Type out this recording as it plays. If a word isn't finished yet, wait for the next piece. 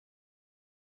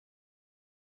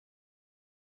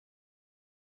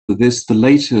for this, the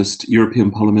latest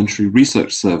European Parliamentary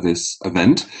Research Service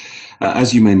event.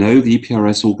 As you may know, the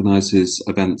EPRS organises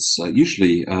events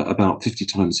usually about 50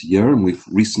 times a year, and we've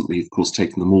recently, of course,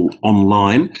 taken them all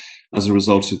online as a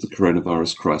result of the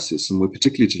coronavirus crisis. And we're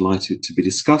particularly delighted to be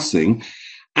discussing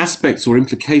aspects or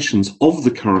implications of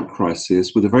the current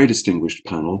crisis with a very distinguished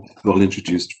panel who I'll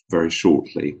introduce very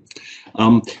shortly.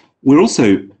 We're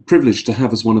also privileged to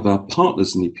have as one of our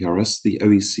partners in EPRS the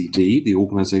OECD, the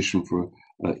Organisation for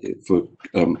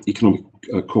Economic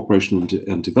Cooperation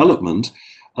and Development,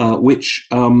 which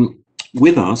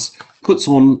with us puts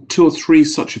on 2 or 3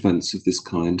 such events of this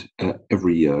kind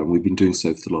every year, and we've been doing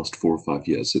so for the last 4 or 5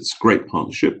 years. It's a great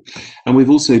partnership, and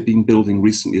we've also been building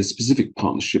recently a specific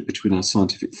partnership between our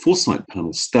scientific foresight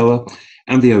panel, STOA,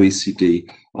 and the OECD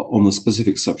on the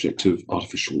specific subject of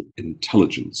artificial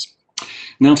intelligence.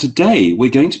 Now, today we're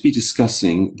going to be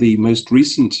discussing the most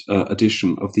recent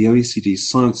edition of the OECD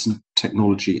Science and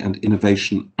Technology and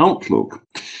Innovation Outlook.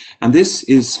 And this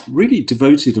is really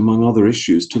devoted, among other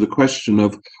issues, to the question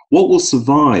of what will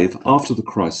survive after the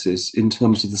crisis in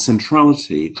terms of the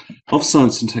centrality of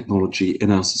science and technology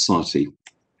in our society.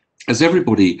 As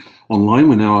everybody online,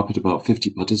 we're now up at about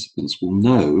 50 participants, will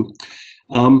know,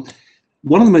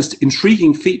 one of the most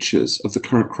intriguing features of the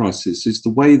current crisis is the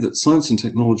way that science and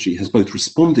technology has both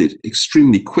responded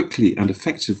extremely quickly and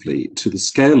effectively to the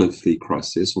scale of the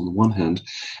crisis on the one hand,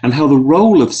 and how the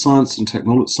role of scientists and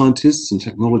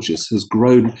technologists has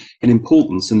grown in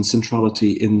importance and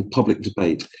centrality in public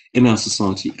debate in our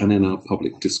society and in our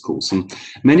public discourse. And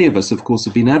many of us, of course,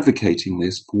 have been advocating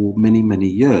this for many, many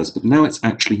years, but now it's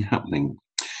actually happening.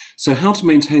 So how to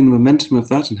maintain the momentum of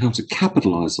that and how to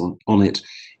capitalize on it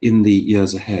in the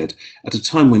years ahead, at a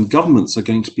time when governments are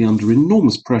going to be under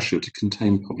enormous pressure to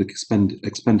contain public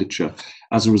expenditure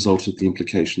as a result of the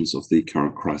implications of the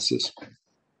current crisis.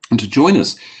 And to join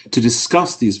us to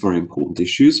discuss these very important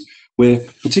issues, we're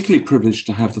particularly privileged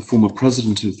to have the former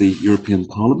President of the European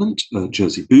Parliament,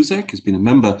 Jerzy Buzek, who's been a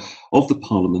member of the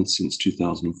Parliament since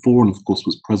 2004 and of course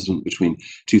was President between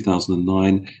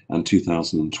 2009 and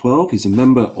 2012. He's a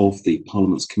member of the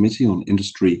Parliament's Committee on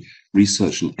Industry,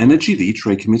 Research and Energy, the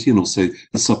ITRE Committee, and also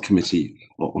the Subcommittee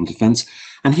on Defence.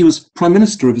 And he was Prime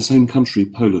Minister of his own country,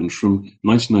 Poland, from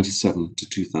 1997 to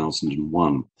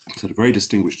 2001. He's had a very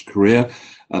distinguished career,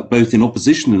 both in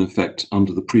opposition, in effect,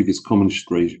 under the previous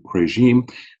communist regime,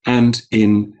 and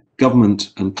in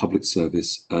government and public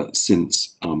service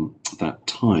since that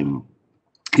time.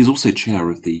 He's also chair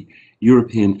of the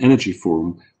European Energy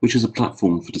Forum, which is a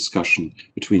platform for discussion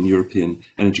between European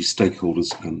energy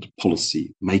stakeholders and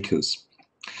policy makers.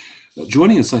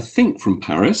 Joining us, I think, from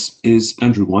Paris is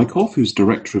Andrew Wyckoff, who's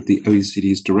director of the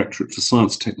OECD's Directorate for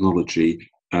Science, Technology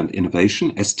and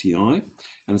Innovation, STI, and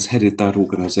has headed that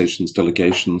organization's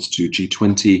delegations to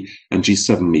G20 and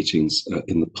G7 meetings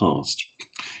in the past.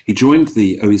 He joined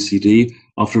the OECD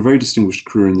after a very distinguished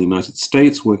career in the United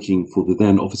States, working for the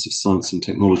then Office of Science and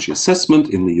Technology Assessment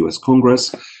in the US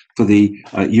Congress, for the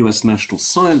US National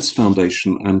Science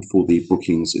Foundation, and for the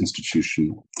Brookings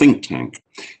Institution think tank.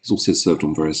 He's also served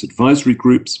on various advisory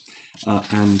groups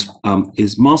and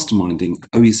is masterminding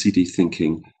OECD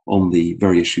thinking on the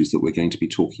very issues that we're going to be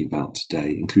talking about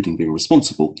today, including being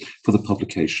responsible for the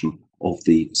publication of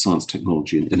the Science,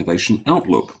 Technology and Innovation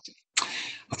Outlook.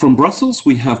 From Brussels,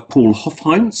 we have Paul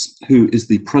Hofheinz, who is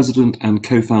the president and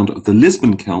co-founder of the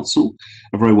Lisbon Council,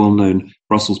 a very well-known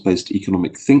Brussels-based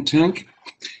economic think tank.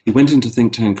 He went into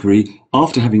think tankery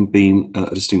after having been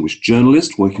a distinguished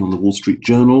journalist, working on the Wall Street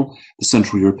Journal, the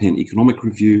Central European Economic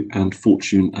Review, and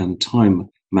Fortune and Time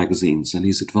magazines, and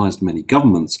he's advised many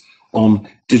governments on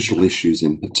digital issues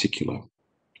in particular.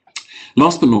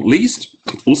 Last but not least,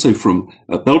 also from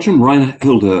Belgium,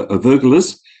 Reinhilde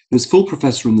Vergelers, who's full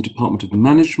professor in the Department of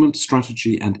Management,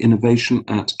 Strategy and Innovation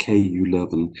at KU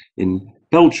Leuven in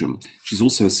Belgium. She's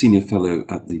also a senior fellow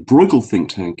at the Bruegel think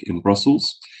tank in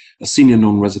Brussels, a senior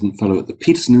non-resident fellow at the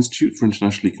Peterson Institute for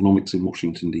International Economics in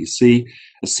Washington, DC,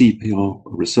 a CPR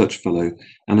research fellow,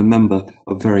 and a member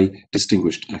of very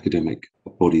distinguished academic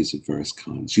bodies of various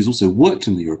kinds. She's also worked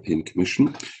in the European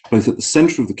Commission, both at the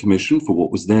centre of the Commission for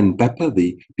what was then BEPA,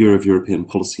 the Bureau of European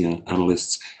Policy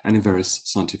Analysts, and in various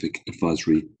scientific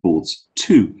advisory boards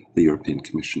to the European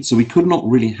Commission. So we could not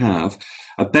really have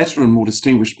a better and more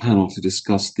distinguished panel to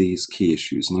discuss these key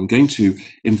issues. And I'm going to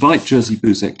invite Jerzy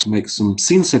Buzek to make some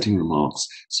scene-setting remarks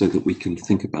so that we can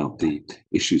think about the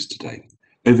issues today.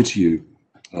 Over to you,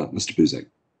 Mr. Buzek.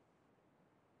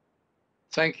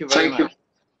 Thank you very much.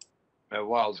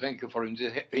 Well, thank you for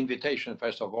the invitation,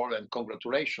 first of all, and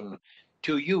congratulations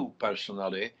to you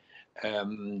personally,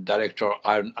 Director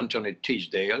Anthony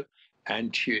Tisdale,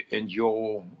 and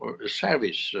your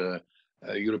service,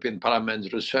 European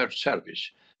Parliament Research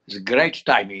Service. It's great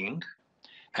timing,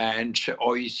 and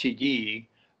OECD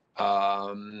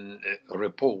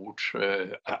report,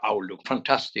 outlook,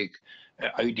 fantastic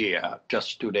idea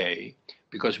just today,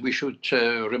 because we should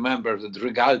remember that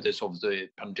regardless of the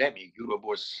pandemic, Europe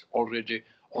was already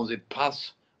on the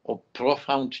path of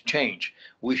profound change.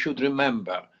 We should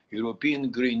remember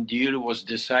European Green Deal was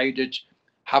decided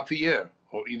half a year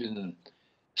or even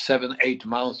 7-8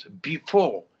 months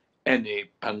before any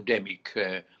pandemic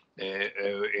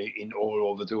in all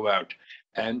over the world.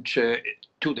 And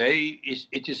today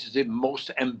it is the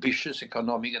most ambitious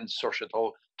economic and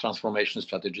societal transformation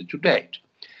strategy to date.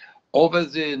 Over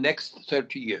the next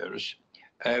 30 years,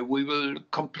 we will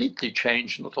completely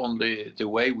change not only the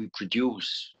way we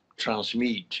produce,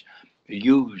 transmit,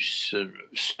 use,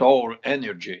 store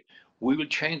energy, we will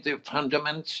change the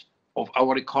fundamentals of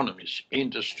our economies,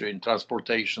 industry and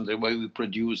transportation, the way we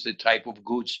produce, the type of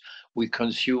goods we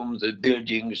consume, the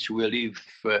buildings we live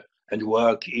and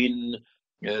work in,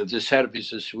 the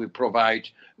services we provide,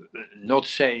 not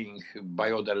saying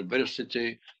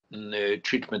biodiversity,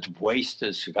 treatment of waste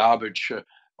as garbage,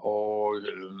 or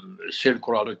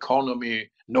circular economy,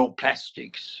 no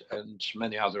plastics, and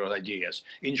many other ideas.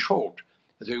 In short,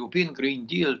 the European Green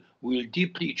Deal will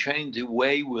deeply change the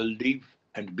way we live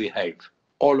and behave,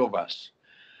 all of us.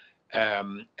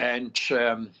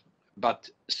 But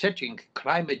setting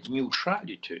climate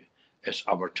neutrality as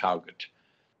our target,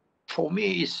 for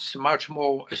me, is much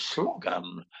more a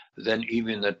slogan than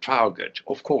even a target.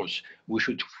 Of course, we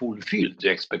should fulfill the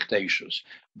expectations,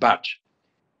 but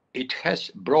it has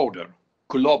broader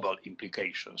global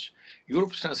implications.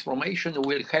 Europe's transformation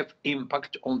will have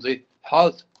impact on the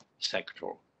health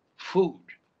sector, food,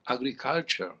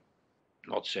 agriculture,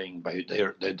 not saying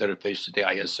biodiversity,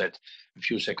 I said a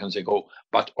few seconds ago,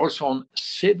 but also on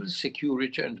civil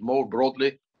security and more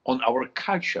broadly on our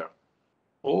culture.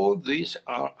 All these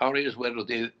are areas where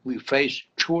we face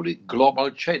truly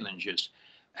global challenges.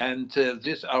 And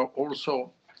these are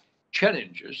also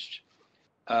challenges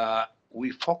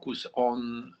we focus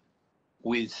on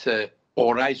with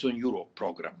Horizon Europe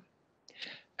program.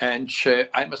 And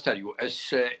I must tell you, as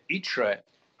EPRS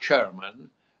chairman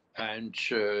and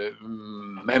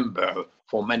member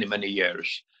for many, many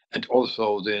years, and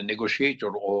also the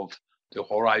negotiator of the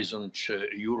Horizon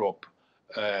Europe,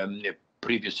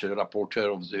 previous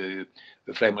rapporteur of the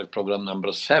framework program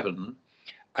number 7,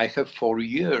 I have for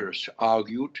years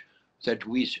argued that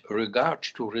with regard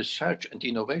to research and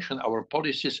innovation, our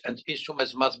policies and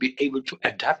instruments must be able to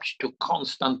adapt to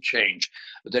constant change,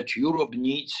 that Europe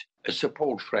needs a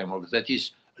support framework that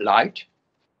is light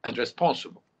and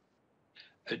responsible.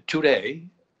 Today,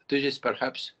 this is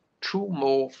perhaps true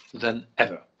more than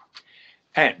ever.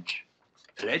 And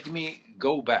let me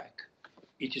go back.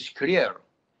 It is clear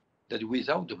that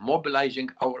without mobilizing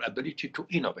our ability to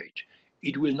innovate,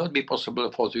 it will not be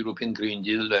possible for the European Green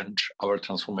Deal and our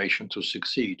transformation to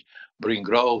succeed, bring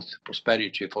growth,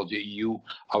 prosperity for the EU,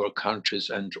 our countries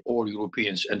and all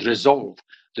Europeans, and resolve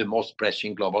the most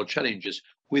pressing global challenges.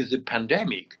 With the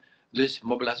pandemic, this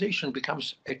mobilization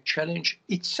becomes a challenge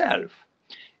itself.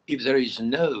 If there is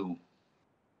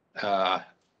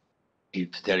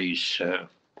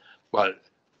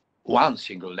one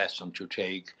single lesson to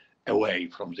take away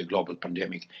from the global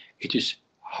pandemic, it is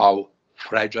how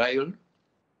fragile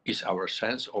is our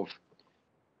sense of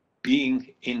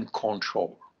being in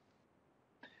control.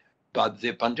 But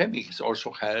the pandemic has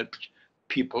also helped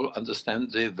people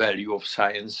understand the value of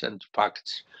science and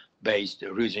facts-based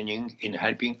reasoning in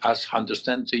helping us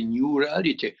understand the new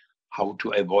reality, how to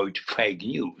avoid fake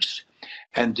news,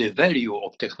 and the value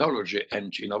of technology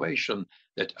and innovation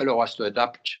that allow us to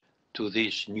adapt to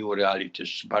these new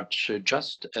realities. But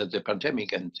just the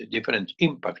pandemic and the different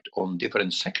impact on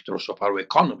different sectors of our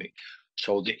economy,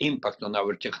 so the impact on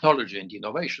our technology and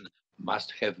innovation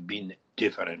must have been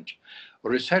different.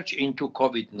 Research into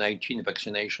COVID-19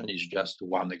 vaccination is just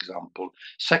one example.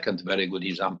 Second very good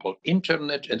example,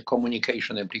 internet and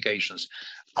communication applications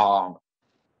are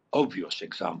obvious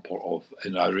example of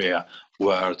an area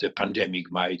where the pandemic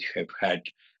might have had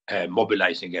a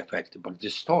mobilizing effect. But the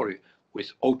story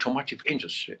with automotive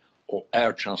industry or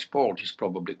air transport is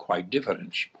probably quite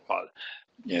different. Well,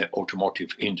 automotive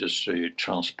industry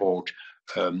transport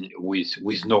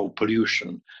with no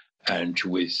pollution and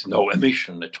with no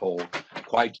emission at all,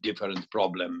 quite different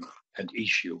problem and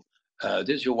issue.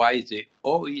 This is why the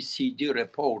OECD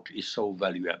report is so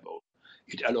valuable.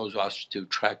 It allows us to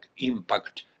track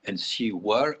impact and see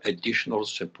where additional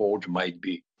support might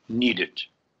be needed.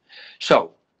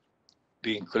 So,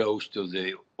 being close to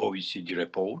the OECD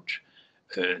report,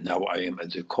 now I am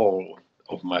at the core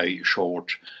of my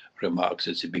short remarks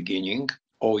at the beginning.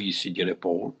 OECD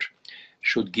report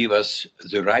should give us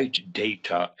the right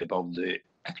data about the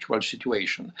actual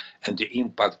situation and the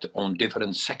impact on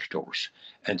different sectors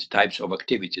and types of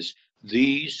activities.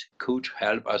 These could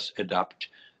help us adapt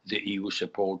the EU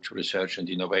support to research and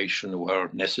innovation where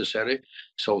necessary,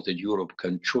 so that Europe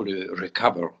can truly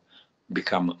recover,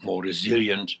 become more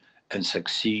resilient, and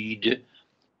succeed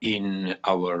in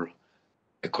our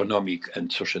economic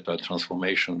and societal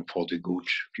transformation for the good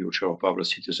future of our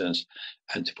citizens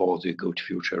and for the good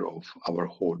future of our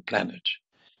whole planet.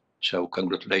 So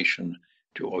congratulations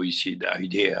to OECD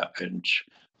IDEA and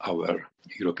our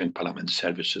European Parliament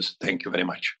services. Thank you very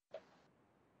much.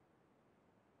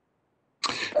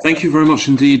 Thank you very much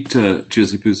indeed,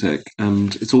 Jerzy Buzek,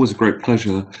 and it's always a great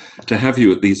pleasure to have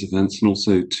you at these events and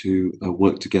also to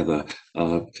work together.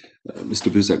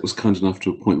 Mr. Buzek was kind enough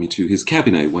to appoint me to his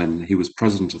cabinet when he was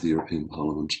President of the European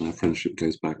Parliament, and our friendship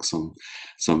goes back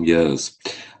some years.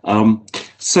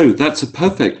 So that's a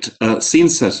perfect scene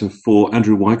setter for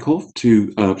Andrew Wyckoff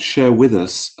to share with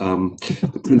us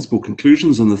the principal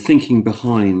conclusions and the thinking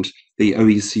behind the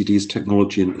OECD's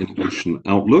Technology and Innovation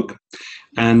Outlook.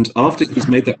 And after he's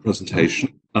made that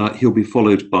presentation, he'll be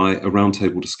followed by a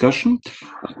roundtable discussion,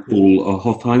 Paul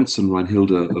Hofheinz and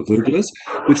Reinhilde Vögeles,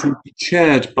 which will be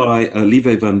chaired by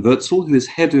Lieve van Wurtzel, who is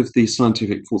head of the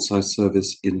Scientific Foresight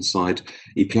Service inside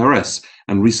EPRS,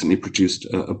 and recently produced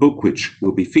a book which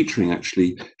will be featuring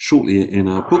actually shortly in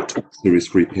our book talk series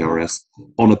for EPRS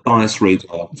on a bias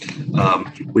radar,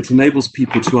 which enables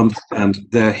people to understand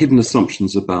their hidden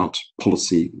assumptions about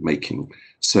policy making.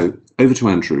 So over to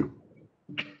Andrew.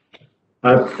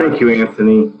 Thank you,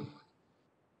 Anthony,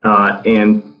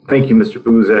 and thank you, Mr.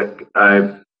 Buzek.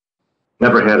 I've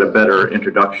never had a better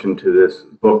introduction to this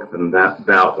book than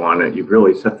that one. You've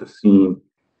really set the scene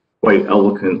quite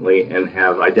eloquently and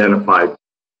have identified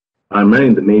many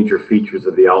of the major features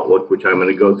of the outlook, which I'm going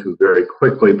to go through very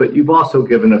quickly, but you've also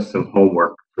given us some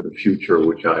homework for the future,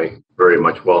 which I very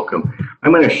much welcome.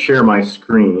 I'm going to share my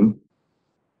screen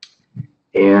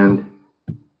and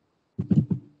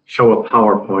show a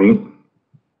PowerPoint.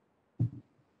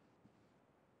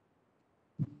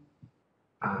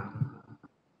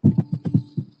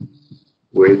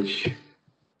 Which,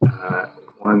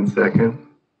 1 second,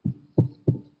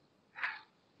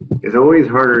 is always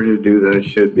harder to do than it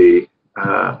should be.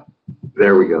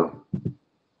 There we go.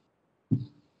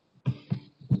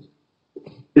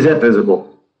 Is that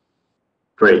visible?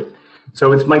 Great.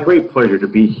 So it's my great pleasure to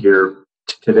be here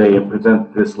today and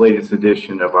present this latest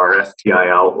edition of our STI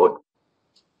Outlook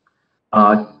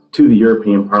to the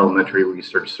European Parliamentary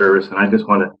Research Service. And I just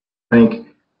want to thank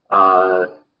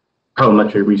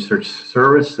Parliamentary Research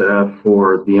Service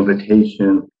for the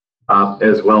invitation,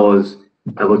 as well as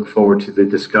I look forward to the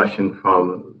discussion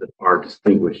from our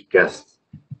distinguished guests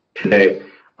today.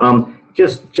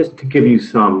 Just to give you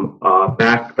some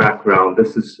background,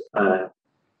 this is a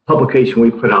publication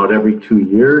we put out every 2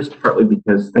 years, partly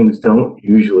because things don't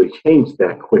usually change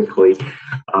that quickly.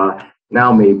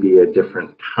 Now may be a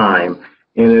different time.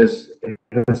 And as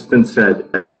has been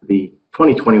said, the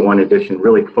 2021 edition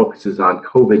really focuses on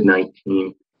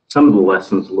COVID-19, some of the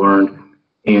lessons learned,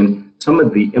 and some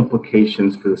of the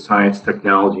implications for the science,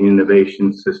 technology, and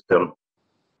innovation system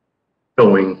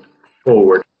going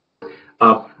forward.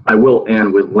 I will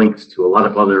end with links to a lot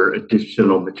of other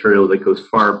additional material that goes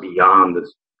far beyond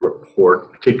this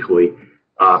report, particularly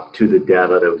to the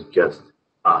data that was just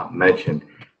mentioned.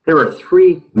 There are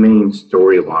 3 main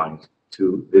storylines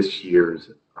to this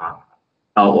year's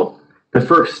outlook. The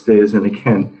first is, and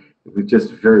again, we've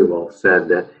just very well said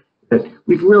that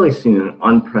we've really seen an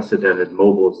unprecedented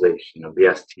mobilization of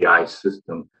the STI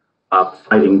system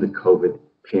fighting the COVID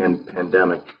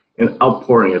pandemic, an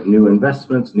outpouring of new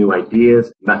investments, new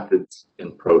ideas, methods, and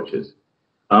approaches.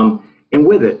 And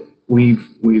with it,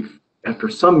 we've after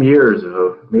some years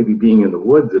of maybe being in the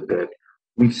woods a bit,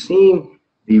 we've seen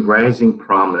the rising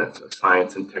prominence of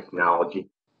science and technology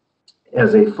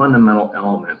as a fundamental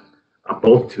element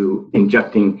both to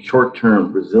injecting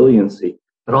short-term resiliency,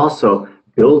 but also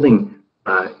building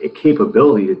a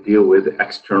capability to deal with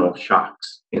external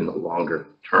shocks in the longer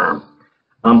term.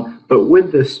 But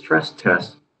with this stress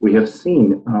test, we have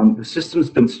seen the system's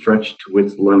been stretched to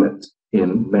its limits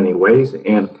in many ways,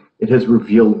 and it has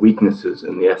revealed weaknesses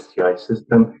in the STI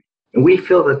system. And we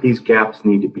feel that these gaps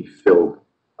need to be filled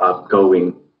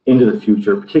going into the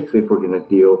future, particularly if we're going to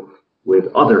deal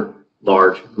with other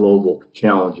large global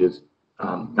challenges,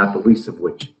 not the least of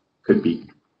which could be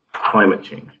climate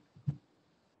change.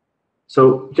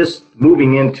 So just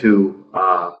moving into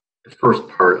the first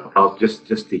part about just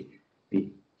the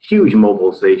huge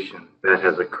mobilization that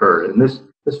has occurred. And this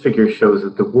figure shows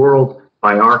that the world,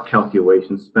 by our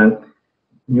calculations, spent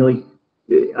nearly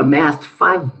amassed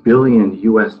 $5 billion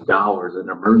in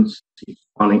emergency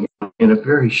funding in a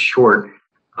very short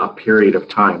period of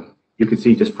time. You can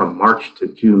see just from March to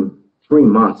June, 3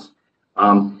 months.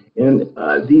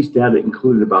 These data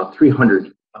included about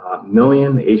 300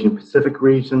 million in the Asian Pacific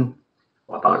region,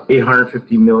 about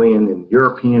 850 million in the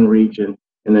European region,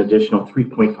 and an additional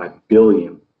 3.5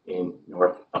 billion in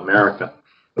North America.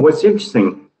 And what's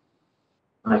interesting,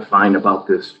 I find, about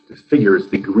this figure is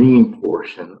the green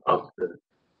portion of the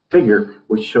figure,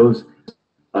 which shows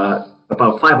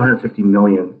about 550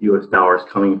 million US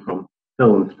coming from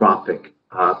philanthropic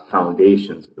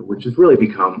foundations, which has really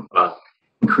become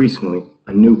increasingly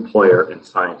a new player in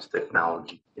science,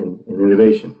 technology, and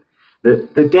innovation.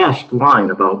 The dashed line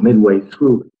about midway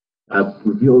through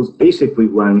reveals basically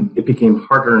when it became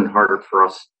harder and harder for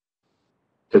us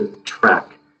to track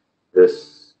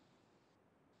this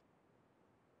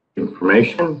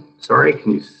information. Sorry,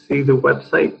 can you see the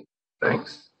website?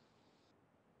 Thanks.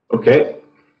 Okay.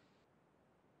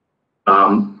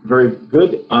 Very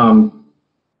good.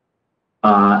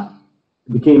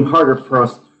 It became harder for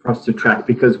us to track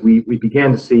because we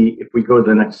began to see, if we go to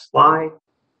the next slide.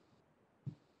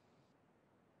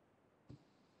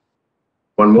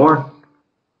 One more.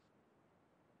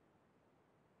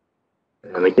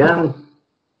 And again.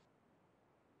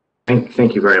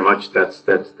 Thank you very much. That's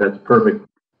perfect.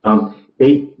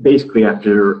 Basically,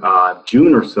 after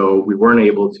June or so, we weren't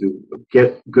able to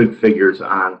get good figures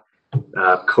on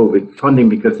COVID funding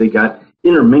because they got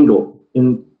intermingled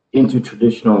into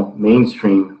traditional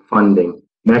mainstream funding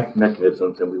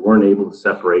mechanisms, and we weren't able to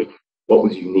separate what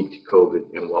was unique to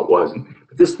COVID and what wasn't.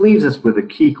 But this leaves us with a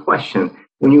key question.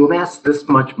 When you amass this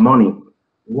much money,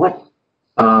 what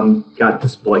got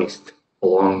displaced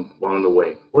along the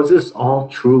way? Was this all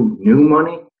true new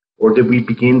money, or did we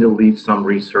begin to leave some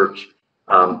research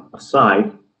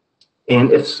aside?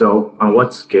 And if so, on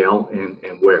what scale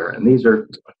and where? And these are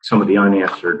some of the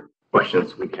unanswered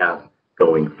questions we have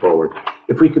going forward.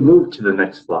 If we could move to the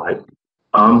next slide.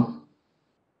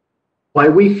 Why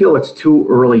we feel it's too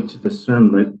early to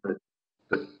discern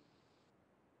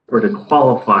or to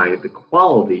qualify the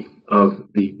quality of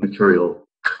the material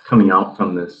coming out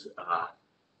from this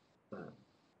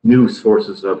new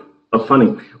sources of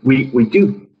funding. We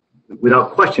do,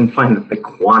 without question, find that the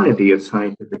quantity of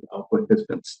scientific output has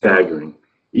been staggering.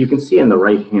 You can see in the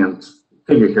right-hand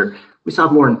figure here, we saw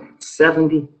more than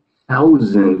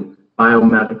 70,000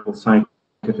 biomedical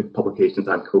scientific publications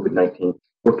on COVID-19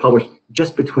 were published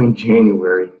just between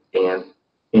January and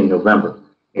in November.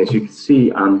 As you can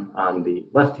see on the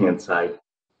left-hand side,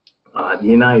 the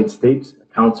United States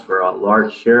accounts for a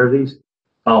large share of these,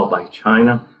 followed by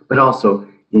China, but also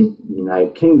the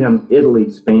United Kingdom, Italy,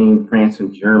 Spain, France,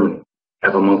 and Germany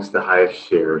have amongst the highest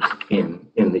shares in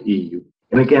the EU.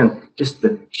 And again, just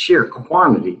the sheer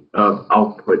quantity of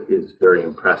output is very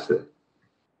impressive.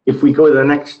 If we go to the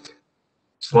next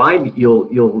slide,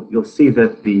 you'll see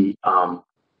that the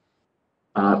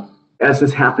as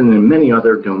has happened in many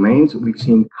other domains, we've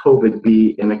seen COVID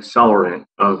be an accelerant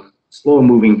of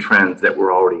slow-moving trends that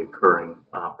were already occurring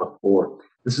before.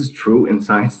 This is true in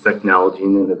science, technology,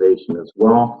 and innovation as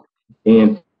well.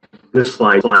 And this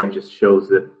slide just shows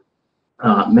that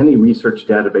many research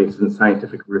databases and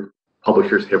scientific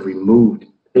publishers have removed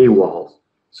paywalls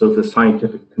so the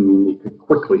scientific community could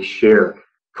quickly share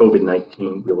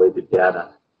COVID-19 related data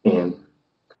and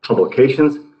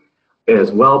publications,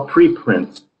 as well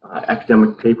preprints.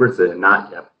 Academic papers that have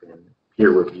not yet been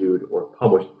peer-reviewed or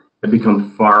published have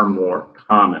become far more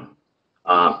common.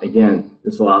 Again,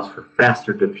 this allows for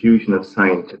faster diffusion of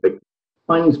scientific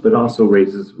findings, but also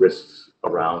raises risks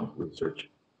around research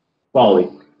quality.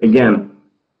 Again,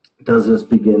 does this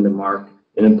begin to mark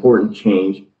an important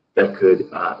change that could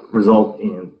result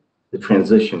in the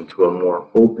transition to a more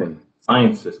open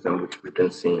science system, which we've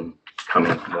been seeing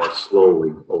coming more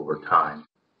slowly over time?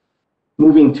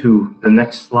 Moving to the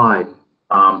next slide,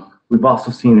 we've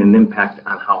also seen an impact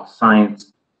on how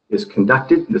science is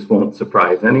conducted. This won't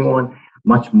surprise anyone.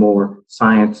 Much more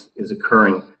science is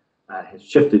occurring, has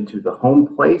shifted to the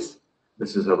home place.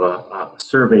 This is of a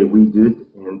survey we did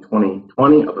in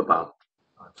 2020 of about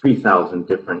 3,000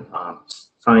 different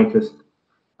scientists.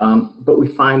 But we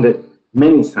find that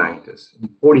many scientists,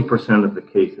 40% of the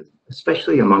cases,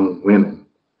 especially among women,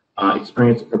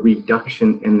 experience a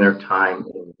reduction in their time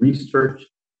in research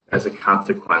as a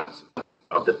consequence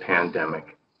of the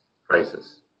pandemic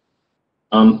crisis.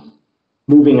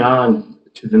 Moving on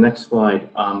to the next slide,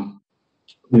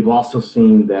 we've also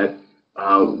seen that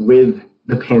with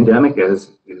the pandemic,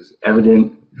 as is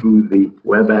evident through the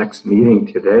WebEx meeting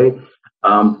today,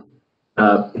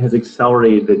 has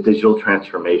accelerated the digital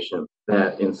transformation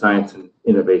that in science and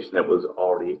innovation that was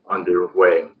already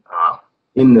underway.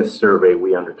 In this survey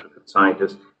we undertook with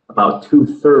scientists, about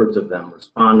 2/3 of them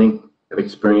responding have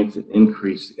experienced an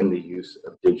increase in the use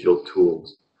of digital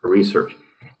tools for research.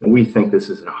 And we think this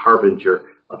is a harbinger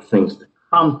of things to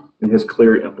come and has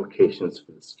clear implications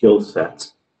for the skill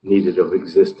sets needed of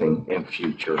existing and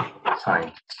future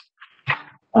scientists.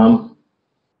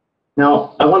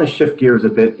 Now, I want to shift gears a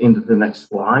bit into the next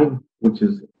slide, which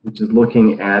is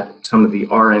looking at some of the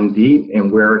R&D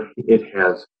and where it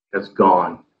has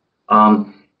gone.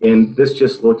 And this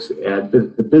just looks at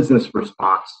the business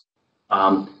response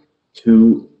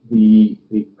to the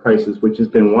crisis, which has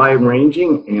been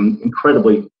wide-ranging and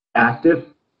incredibly active.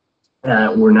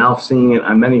 We're now seeing it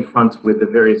on many fronts with the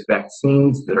various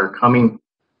vaccines that are coming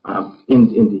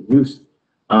into use.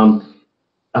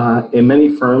 And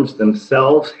many firms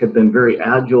themselves have been very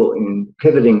agile in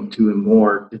pivoting to a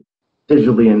more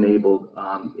digitally enabled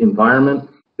environment,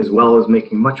 as well as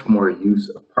making much more use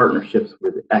of partnerships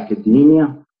with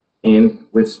academia and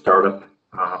with startup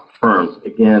firms.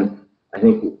 Again, I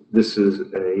think this is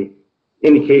an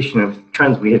indication of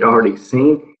trends we had already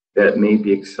seen that may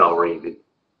be accelerated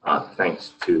thanks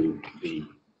to the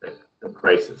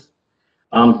crisis.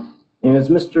 And as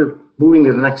moving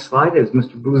to the next slide, as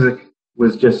Mr. Buzik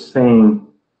was just saying,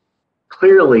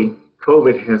 clearly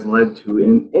COVID has led to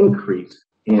an increase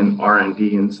in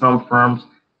R&D in some firms,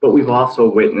 but we've also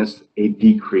witnessed a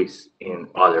decrease in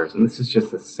others. And this is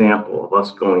just a sample of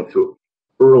us going through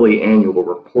early annual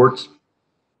reports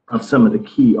of some of the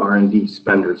key R&D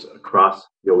spenders across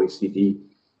the OECD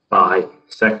by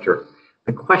sector.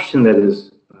 The question that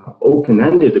is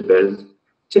open-ended a bit is,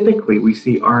 typically we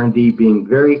see R&D being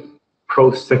very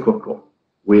pro-cyclical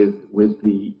with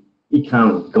the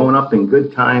economy going up in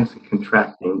good times and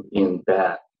contracting in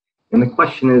bad. And the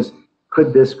question is,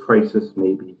 could this crisis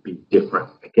maybe be different?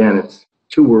 Again, it's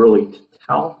too early to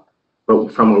tell,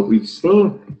 but from what we've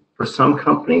seen, for some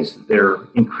companies, they're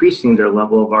increasing their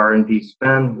level of R&D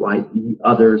spend, while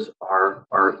others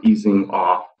are easing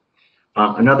off.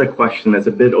 Another question that's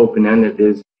a bit open-ended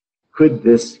is, could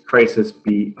this crisis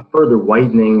be a further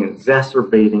widening and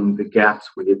exacerbating the gaps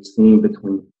we have seen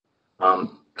between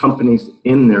companies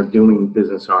in their doing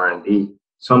business R&D,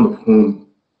 some of whom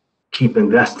keep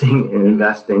investing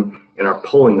and are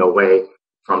pulling away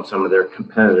from some of their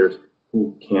competitors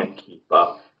who can't keep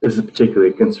up. This is particularly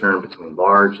a concern between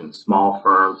large and small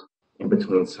firms and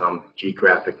between some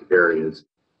geographic areas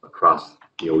across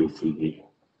the OECD.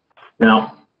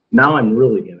 Now I'm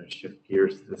really going to shift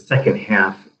gears to the second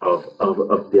half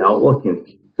of the outlook. And if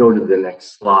you go to the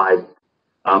next slide,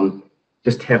 and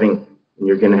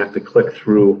you're going to have to click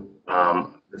through,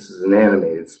 this is an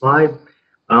animated slide.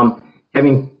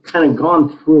 Having kind of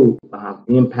gone through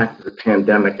the impact of the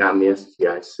pandemic on the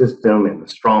STI system and the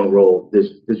strong role of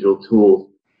digital tools,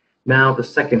 now the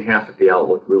second half of the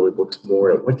outlook really looks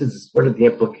more at what are the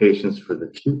implications for the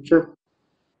future,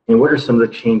 and what are some of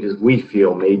the changes we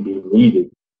feel may be needed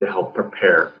to help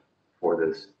prepare for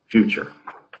this future.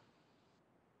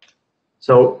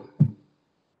 So if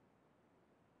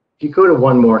you go to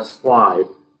one more slide,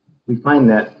 we find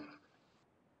that,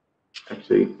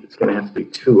 actually, it's going to have to be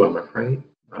two, I'm afraid.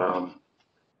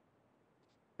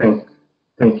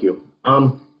 Thank you.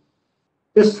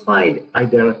 This slide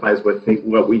identifies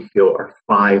what we feel are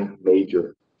 5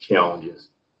 major challenges.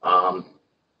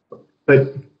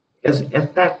 But as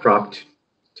backdrop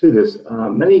to this,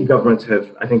 many governments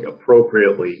have, I think,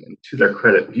 appropriately, and to their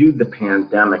credit, viewed the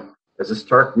pandemic as a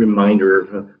stark reminder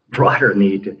of a broader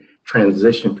need to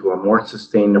transition to a more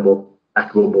sustainable,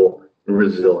 equitable, and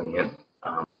resilient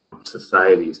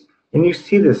societies. And you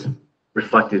see this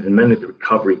reflected in many of the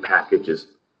recovery packages,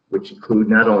 which include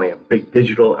not only a big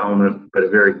digital element, but a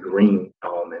very green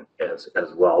element as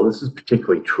well. This is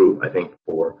particularly true, I think,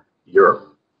 for Europe.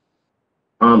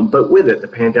 But with it, the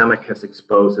pandemic has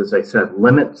exposed, as I said,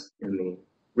 limits in the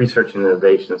research and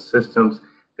innovation systems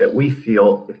that we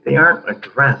feel, if they aren't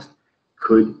addressed,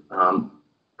 could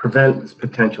prevent this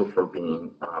potential from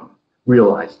being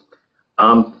realized.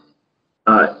 And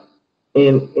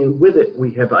with it,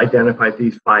 we have identified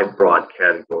these 5 broad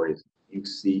categories you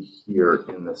see here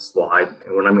in the slide.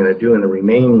 And what I'm going to do in the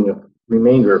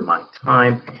remainder of my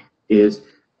time is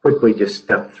quickly just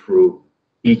step through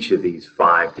each of these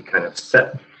 5 to kind of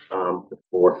set the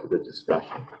floor for the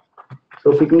discussion.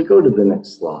 So if we can go to the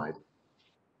next slide.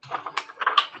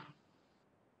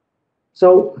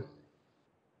 So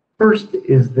first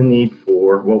is the need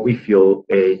for what we feel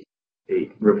a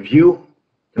review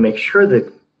to make sure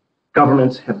that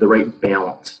governments have the right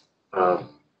balance of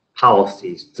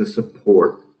policies to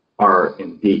support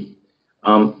R&D,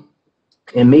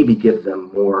 and maybe give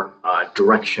them more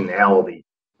directionality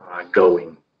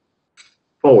going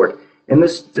forward. And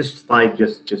this slide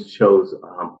just shows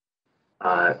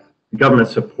government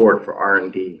support for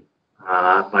R&D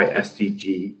by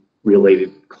SDG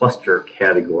related cluster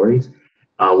categories,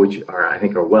 which I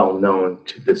think are well known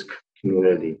to this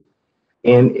community.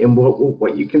 And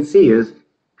what you can see is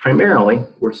primarily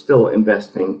we're still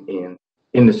investing in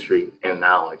industry and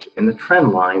knowledge, and the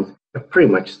trend lines have pretty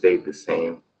much stayed the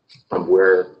same from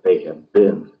where they have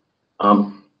been.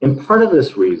 And part of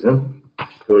this reason,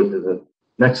 go to the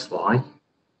next slide,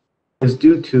 is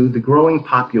due to the growing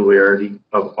popularity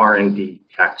of R&D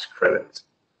tax credits.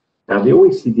 Now, the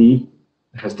OECD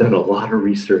has done a lot of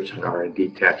research on R&D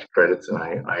tax credits, and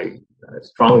I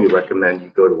strongly recommend you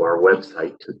go to our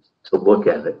website to look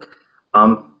at it.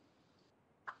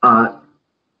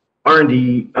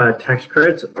 R&D tax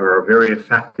credits are a very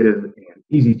effective and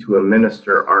easy to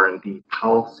administer R&D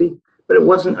policy, but it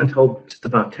wasn't until just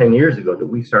about 10 years ago that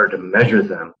we started to measure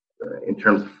them in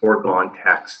terms of foregone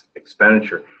tax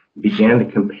expenditure, began to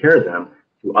compare them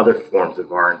to other forms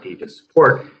of R&D to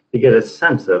support to get a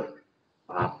sense of,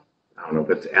 I don't know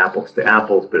if it's apples to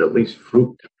apples, but at least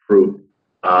fruit to fruit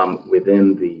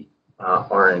within the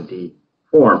R&D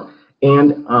form.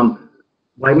 And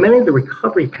by many of the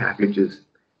recovery packages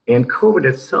and COVID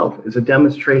itself is a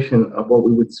demonstration of what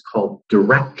we would call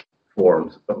direct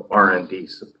forms of R&D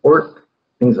support,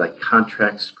 things like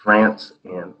contracts, grants,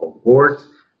 and awards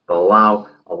that allow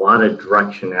a lot of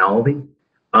directionality.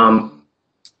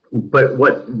 But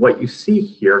what you see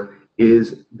here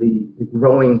is the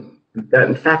growing, that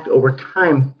in fact over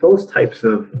time those types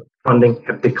of funding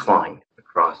have declined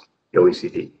across the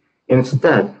OECD.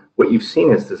 Instead, what you've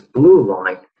seen is this blue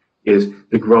line is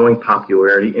the growing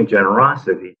popularity and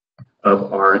generosity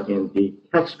of R&D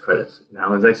tax credits.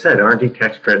 Now, as I said, R&D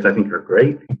tax credits I think are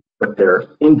great, but they're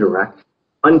indirect,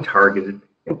 untargeted,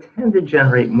 and tend to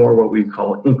generate more what we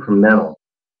call incremental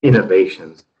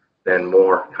innovations than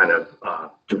more kind of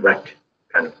direct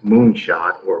kind of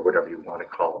moonshot or whatever you want to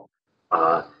call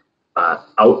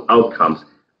outcomes.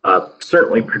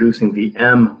 Certainly producing the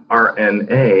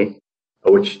mRNA,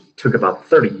 which took about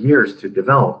 30 years to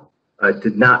develop,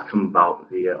 did not come about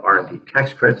via R&D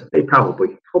tax credits. They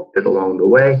probably helped it along the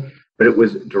way, but it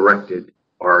was directed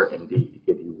R&D, to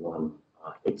give you one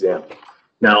example.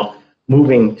 Now,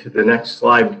 moving to the next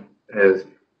slide, as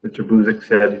Mr. Buzik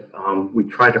said, we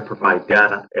try to provide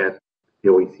data at the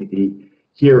OECD.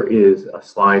 Here is a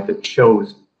slide that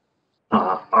shows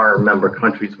our member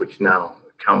countries, which now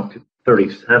count to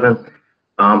 37.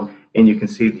 And you can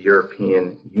see the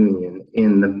European Union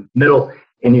in the middle,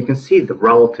 and you can see the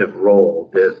relative role.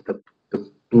 The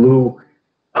blue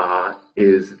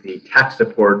is the tax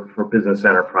support for business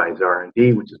enterprise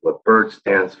R&D, which is what BIRD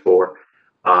stands for.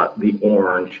 The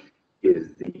orange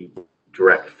is the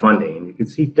direct funding. And you can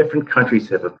see different countries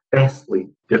have a vastly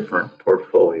different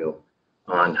portfolio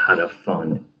on how to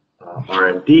fund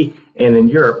R&D. And in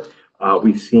Europe,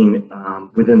 we've seen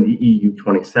within the EU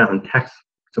 27, tax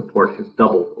support has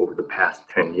doubled over the past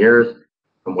 10 years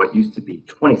from what used to be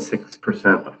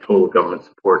 26% of total government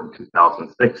support in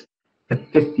 2006 to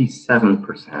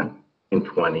 57% in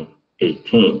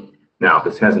 2018. Now,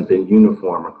 this hasn't been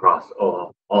uniform across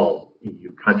all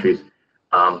EU countries.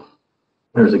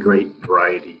 There's a great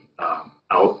variety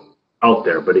out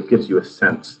there, but it gives you a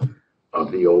sense of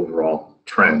the overall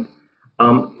trend.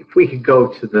 If we could go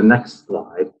to the next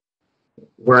slide,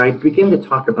 where I begin to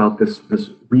talk about this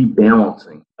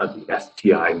rebalancing of the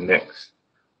STI mix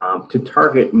to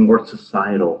target more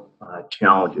societal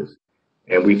challenges.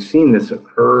 And we've seen this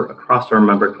occur across our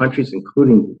member countries,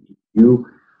 including the EU,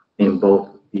 in both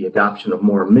the adoption of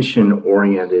more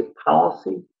mission-oriented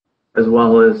policy, as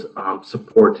well as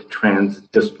support to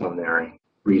transdisciplinary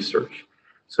research.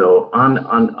 So on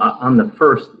the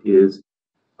first is,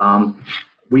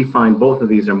 we find both of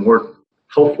these are more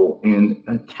helpful in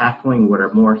tackling what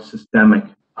are more systemic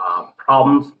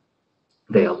problems.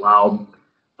 They allow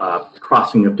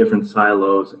crossing of different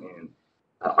silos and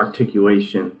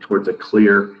articulation towards a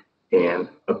clear and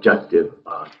objective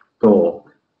goal.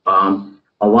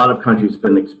 A lot of countries have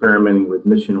been experimenting with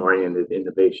mission-oriented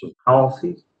innovation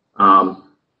policies, and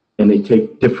they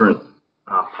take different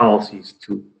policies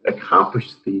to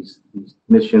accomplish these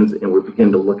missions, and we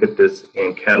begin to look at this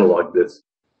and catalog this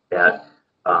at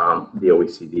the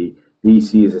OECD. The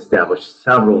EC has established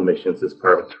several missions as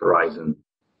part of its Horizon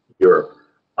Europe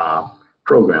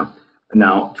program.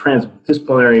 Now,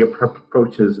 transdisciplinary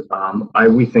approaches,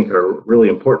 we think are really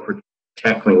important for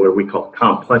tackling what we call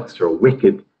complex or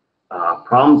wicked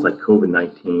problems like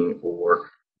COVID-19 or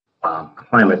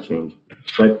climate change.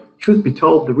 But truth be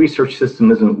told, the research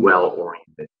system isn't well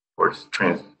oriented towards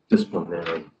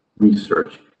transdisciplinary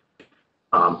research.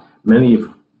 Many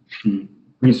of the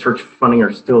research funding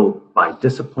are still by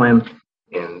discipline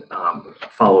and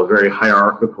follow a very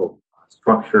hierarchical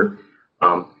structure.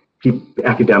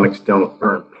 Academics don't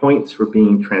earn points for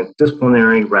being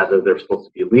transdisciplinary, rather they're supposed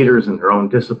to be leaders in their own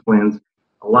disciplines.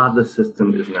 A lot of the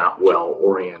system is not well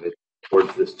oriented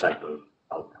towards this type of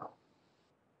outcome.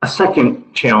 A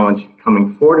second challenge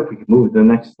coming forward, if we could move to the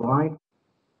next slide,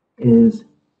 is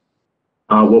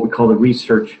what we call the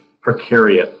research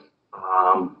precariat.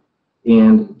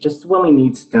 And just when we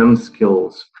need STEM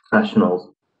skills professionals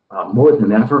more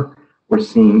than ever, we're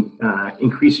seeing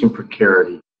increasing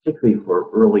precarity, particularly for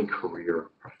early career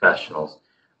professionals.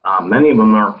 Many of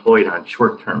them are employed on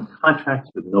short-term contracts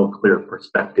with no clear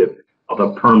perspective of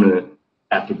a permanent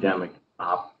academic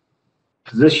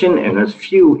position, and there's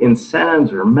few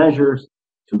incentives or measures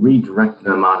to redirect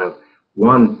them out of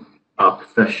one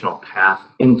professional path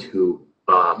into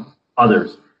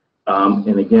others.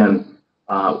 And again,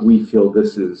 we feel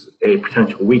this is a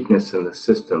potential weakness in the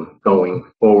system going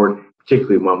forward,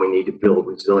 particularly when we need to build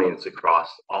resilience across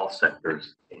all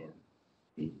sectors in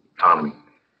the economy.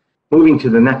 Moving to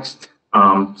the next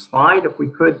slide, if we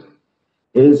could,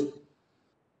 is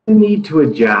the need to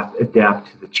adapt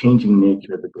to the changing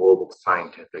nature of the global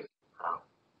scientific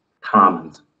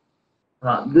commons.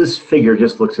 This figure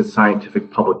just looks at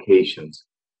scientific publications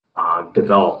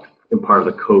developed in part of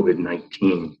the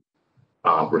COVID-19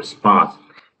 response.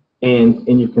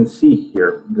 And you can see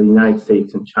here, the United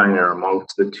States and China are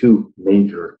amongst the two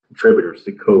major contributors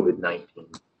to COVID-19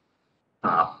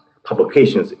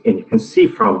 publications. And you can see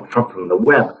from the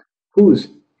web who's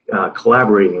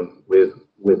collaborating with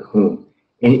whom.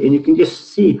 And you can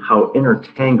just see how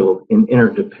intertangled and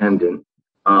interdependent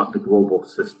the global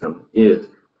system is.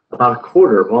 About a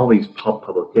quarter of all these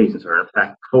publications are in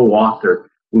fact co-authored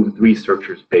with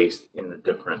researchers based in a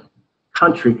different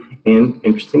country. And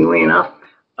interestingly enough,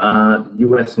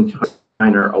 US and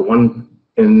China are one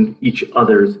in each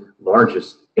other's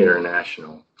largest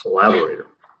international collaborator.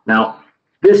 Now,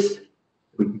 this,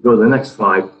 we can go to the next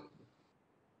slide,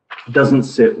 doesn't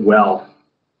sit well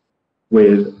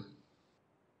with,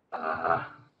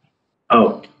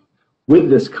 with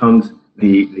this comes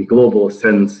the global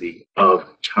ascendancy of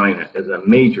China as a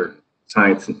major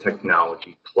science and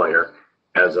technology player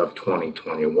as of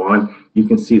 2021. You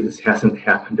can see this hasn't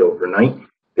happened overnight.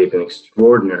 They've been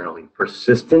extraordinarily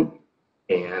persistent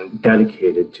and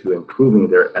dedicated to improving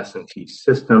their S&T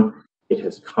system. It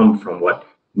has come from what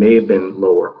may have been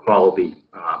lower quality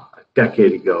a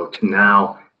decade ago to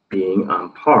now being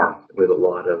on par with a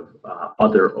lot of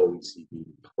other OECD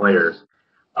players.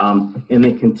 And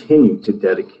they continue to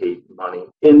dedicate money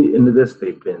into this.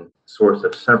 They've been a source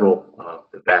of several of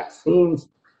the vaccines,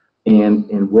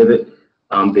 and with it,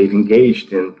 they've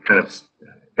engaged in kind of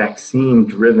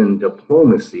vaccine-driven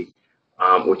diplomacy,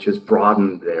 which has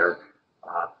broadened their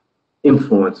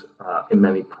influence in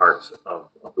many parts of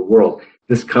the world.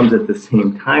 This comes at the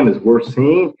same time as we're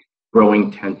seeing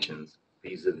growing tensions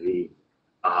vis-a-vis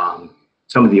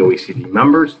some of the OECD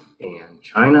members and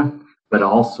China, but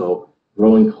also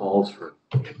growing calls for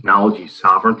technology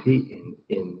sovereignty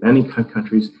in many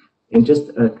countries, and just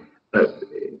a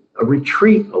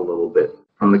retreat a little bit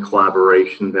from the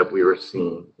collaboration that we were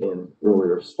seeing in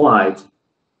earlier slides.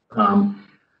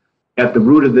 At the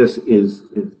root of this is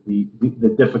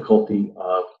the difficulty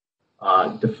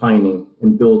of defining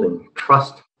and building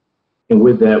trust. And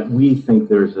with that, we think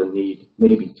there's a need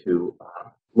maybe to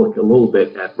look a little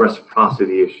bit at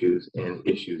reciprocity issues and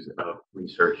issues of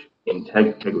research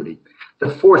integrity. The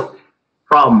fourth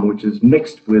problem, which is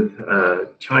mixed with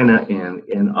China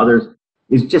and others,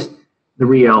 is just the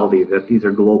reality that these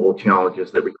are global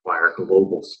challenges that require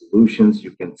global solutions.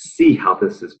 You can see how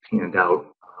this has panned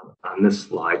out on this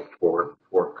slide for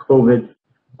COVID.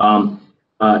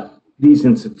 These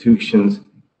institutions,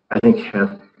 I think,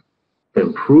 have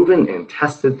been proven and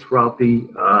tested throughout the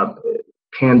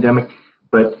pandemic,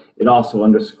 but it also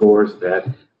underscores that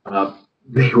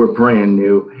they were brand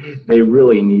new. They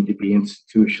really need to be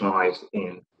institutionalized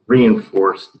and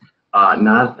reinforced,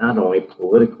 not only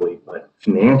politically, but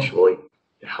financially,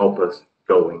 to help us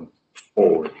going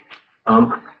forward.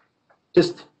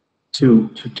 Just to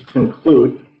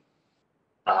conclude,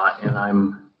 and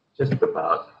I'm just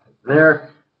about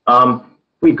there,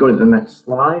 we go to the next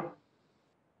slide.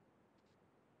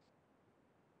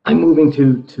 I'm moving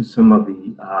to some of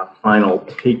the final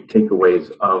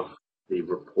takeaways of the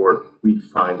report we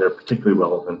find that are particularly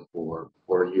relevant for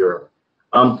Europe.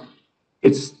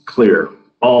 It's clear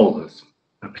all of us,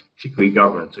 particularly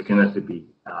governments, are going to have to be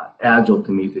agile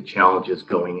to meet the challenges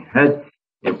going ahead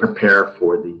and prepare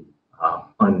for the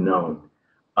unknown.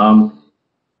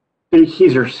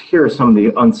 Here are some of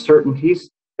the uncertainties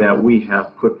that we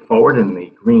have put forward in the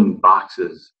green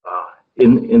boxes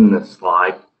in the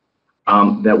slide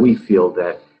that we feel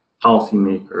that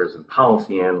policymakers and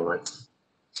policy analysts,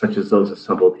 such as those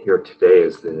assembled here today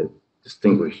as the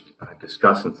distinguished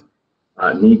discussants,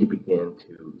 need to begin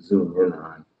to zoom in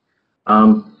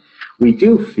on. We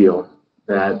do feel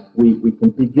that we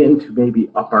can begin to maybe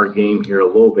up our game here a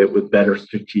little bit with better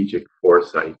strategic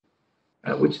foresight,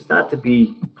 which is not to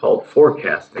be called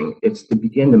forecasting. It's to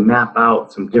begin to map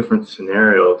out some different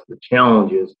scenarios, the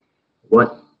challenges,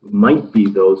 what might be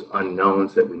those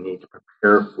unknowns that we need to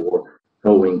prepare for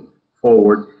going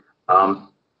forward.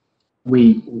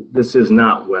 This is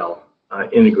not well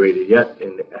integrated yet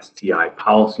in the STI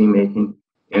policymaking,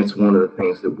 and it's one of the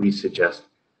things that we suggest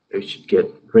they should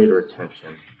get greater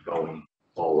attention going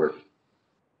forward.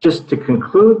 Just to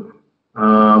conclude,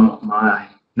 my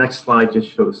next slide just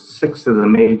shows 6 of the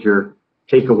major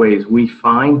takeaways we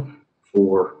find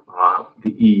for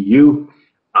the EU.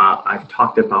 I've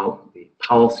talked about the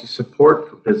policy support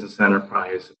for business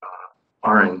enterprise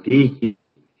R&D.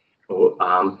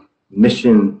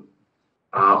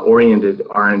 Mission-oriented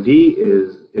R&D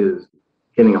is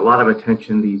getting a lot of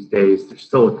attention these days. There's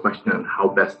still a question on how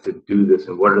best to do this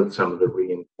and what are some of the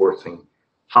reinforcing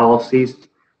policies.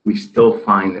 We still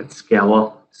find that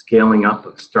scaling up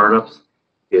of startups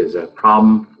is a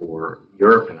problem for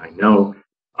Europe, and I know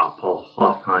Paul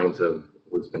Hofheinz of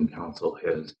Lisbon Council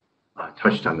has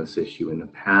touched on this issue in the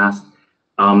past.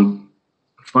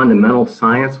 Fundamental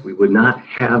science, we would not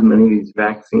have many of these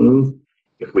vaccines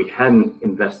if we hadn't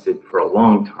invested for a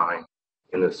long time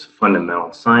in this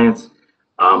fundamental science.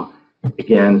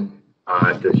 Again,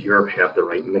 does Europe have the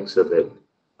right mix of it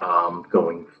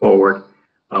going forward?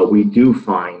 We do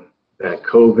find that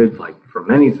COVID, like for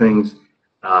many things,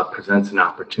 presents an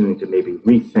opportunity to maybe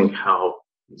rethink how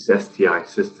these STI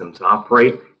systems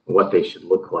operate and what they should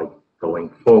look like going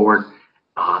forward.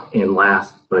 And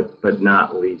last but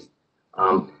not least,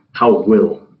 how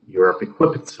will Europe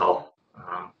equip itself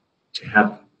to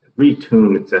have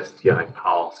retune its STI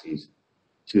policies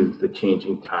to the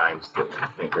changing times that I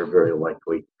think are very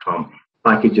likely to come. If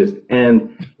I could just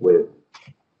end with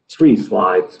 3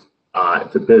 slides,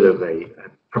 it's a bit of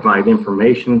provide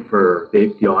information for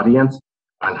the audience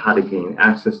on how to gain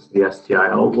access to the STI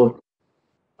Outlook.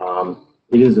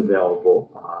 It is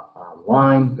available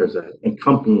online. There's an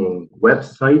accompanying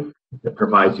website that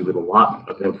provides you with a lot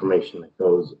of information that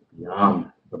goes beyond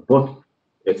the book.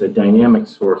 It's a dynamic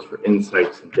source for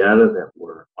insights and data that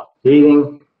we're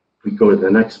updating. If we go to the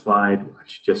next slide, I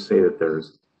should just say that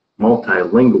there's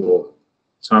multilingual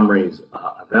summaries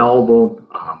available,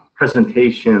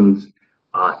 presentations,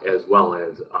 as well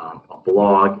as a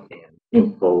blog and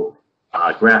info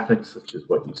graphics, such as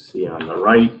what you see on the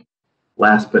right.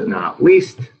 Last but not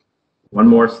least, one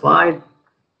more slide.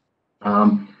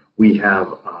 We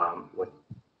have,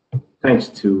 thanks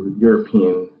to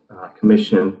European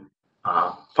Commission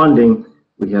funding,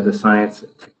 we have the Science,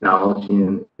 Technology,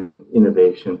 and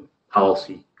Innovation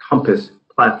Policy Compass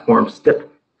platform,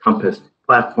 STIP Compass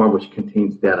platform, which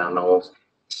contains data on almost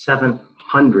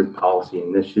 700 policy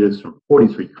initiatives from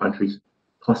 43 countries,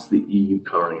 plus the EU,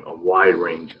 covering a wide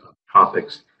range of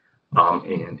topics.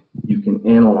 And you can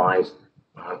analyze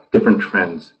different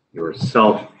trends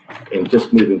yourself. And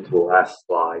just moving to the last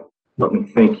slide, let me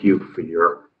thank you for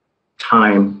your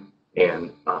time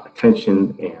and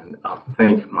attention, and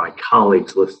thank my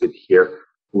colleagues listed here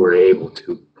who were able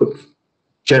to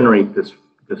generate this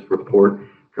report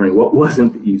during what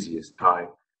wasn't the easiest time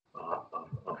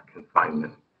of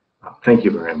confinement. Thank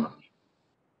you very much.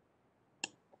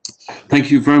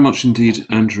 Thank you very much indeed,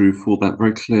 Andrew, for that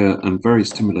very clear and very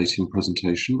stimulating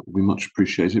presentation. We much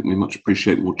appreciate it. We much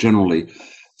appreciate more generally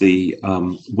the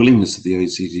willingness of the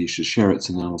OECD to share its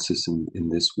analysis in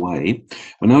this way.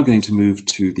 We're now going to move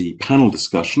to the panel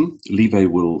discussion. Live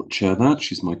will chair that.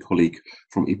 She's my colleague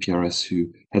from EPRS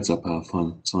who heads up our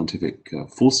scientific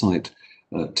foresight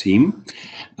team.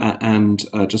 And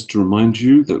just to remind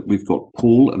you that we've got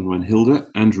Paul and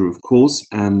Reinhilde, Andrew, of course,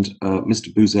 and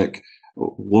Mr. Buzek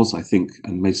was, I think,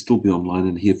 and may still be online,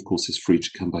 and he, of course, is free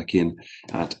to come back in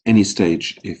at any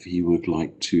stage if he would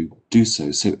like to do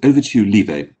so. So over to you,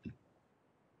 Live.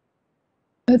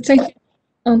 Thank you.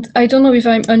 And I don't know if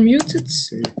I'm unmuted.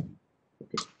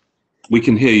 We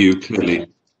can hear you clearly.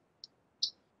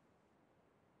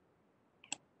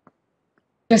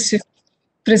 Yes,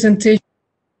 presentation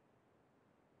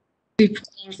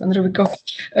And Rebecca.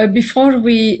 Before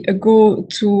we go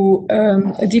to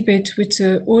a debate with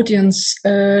the audience,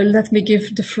 let me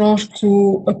give the floor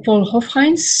to Paul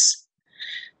Hofheinz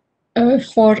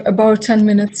for about 10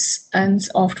 minutes, and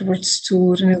afterwards to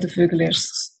René de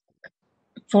Veugelers.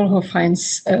 Paul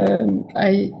Hofheinz,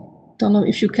 I don't know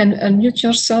if you can unmute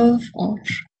yourself or...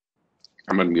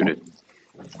 I'm unmuted.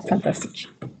 Fantastic.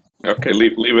 Okay,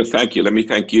 Leva, thank you. Let me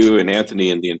thank you and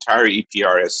Anthony and the entire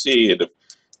EPRSC, and of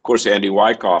course Andy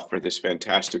Wyckoff for this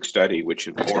fantastic study, which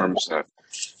informs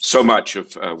so much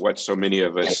of what so many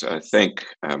of us think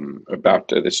about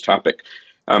this topic.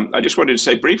 I just wanted to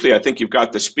say briefly, I think you've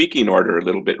got the speaking order a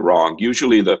little bit wrong.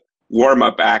 Usually the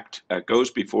warm-up act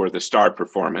goes before the star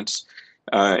performance,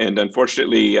 and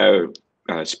unfortunately,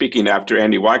 speaking after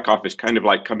Andy Wyckoff is kind of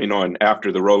like coming on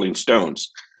after the Rolling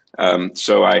Stones.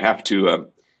 So I have to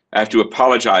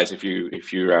apologize if you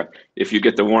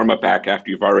get the warm-up act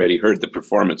after you've already heard the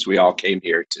performance we all came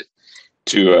here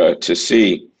to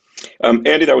see.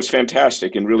 Andy, that was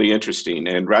fantastic and really interesting.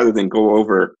 And rather than go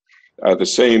over the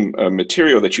same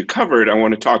material that you covered, I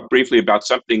want to talk briefly about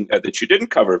something that you didn't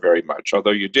cover very much,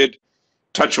 although you did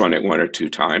touch on it one or two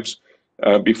times.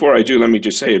 Before I do, let me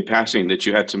just say in passing that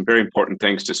you had some very important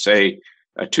things to say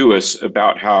to us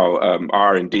about how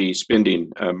R&D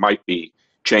spending might be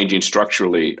changing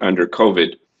structurally under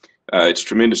COVID. It's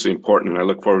tremendously important, and I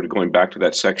look forward to going back to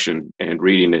that section and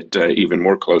reading it even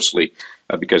more closely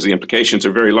because the implications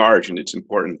are very large, and it's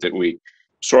important that we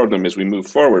sort them as we move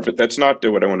forward. But that's not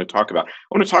what I want to talk about. I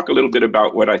want to talk a little bit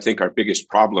about what I think our biggest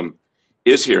problem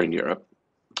is here in Europe.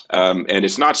 And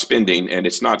it's not spending, and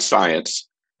it's not science,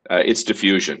 it's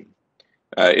diffusion.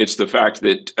 It's the fact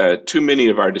that too many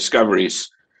of our discoveries,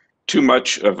 too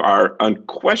much of our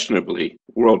unquestionably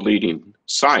world-leading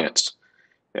science,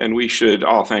 and we should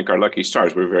all thank our lucky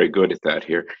stars, we're very good at that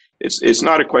here. It's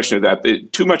not a question of that.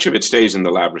 Too much of it stays in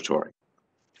the laboratory.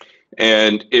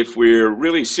 And if we're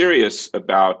really serious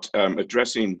about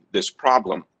addressing this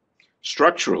problem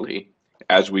structurally,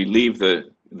 as we leave the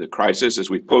crisis, as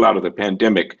we pull out of the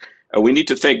pandemic, we need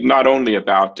to think not only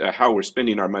about how we're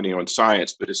spending our money on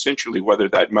science, but essentially whether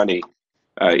that money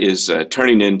is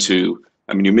turning into,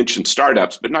 I mean, you mentioned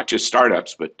startups, but not just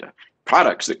startups, but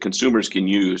products that consumers can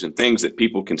use and things that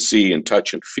people can see and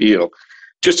touch and feel.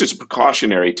 Just as a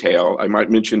precautionary tale, I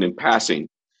might mention in passing,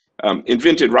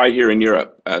 invented right here in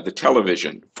Europe, the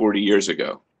television 40 years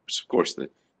ago. It's of course the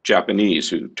Japanese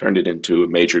who turned it into a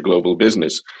major global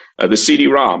business. The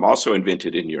CD-ROM, also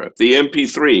invented in Europe. The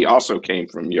MP3 also came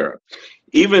from Europe.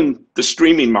 Even the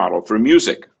streaming model for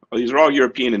music, these are all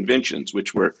European inventions,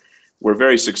 which were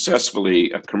very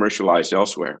successfully commercialized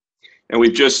elsewhere. And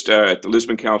we've just, at the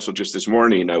Lisbon Council just this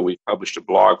morning, we published a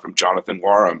blog from Jonathan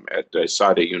Warham at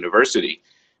SADE University,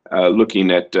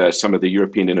 looking at some of the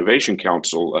European Innovation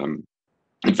Council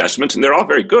investments, and they're all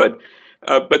very good,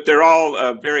 but they're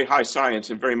all very high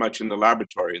science and very much in the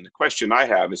laboratory. And the question I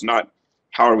have is not,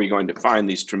 how are we going to find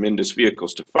these tremendous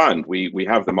vehicles to fund? We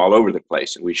have them all over the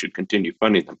place, and we should continue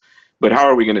funding them. But how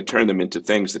are we going to turn them into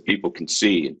things that people can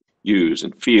see and use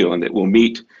and feel, and that will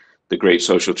meet the great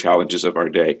social challenges of our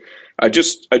day? I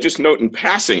just note in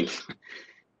passing,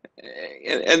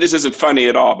 and this isn't funny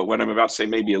at all, but what I'm about to say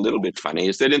may be a little bit funny,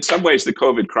 is that in some ways the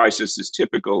COVID crisis is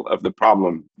typical of the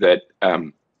problem that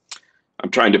I'm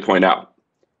trying to point out.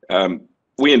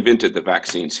 We invented the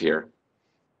vaccines here.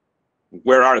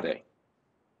 Where are they?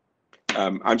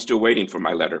 I'm still waiting for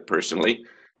my letter personally,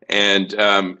 and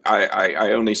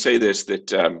I only say this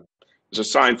that is a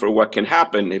sign for what can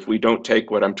happen if we don't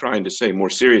take what I'm trying to say more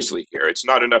seriously here. It's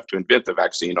not enough to invent the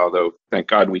vaccine, although thank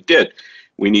God we did.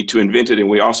 We need to invent it, and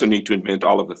we also need to invent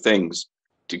all of the things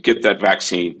to get that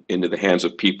vaccine into the hands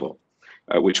of people,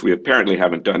 which we apparently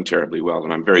haven't done terribly well,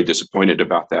 and I'm very disappointed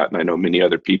about that, and I know many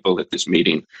other people at this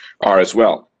meeting are as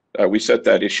well. We set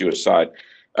that issue aside.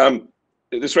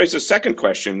 This raises a second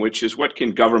question, which is what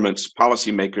can governments,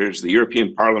 policymakers, the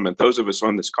European Parliament, those of us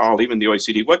on this call, even the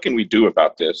OECD, what can we do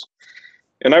about this?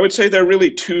 And I would say there are really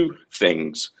two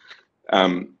things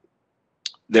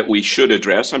that we should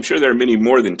address. I'm sure there are many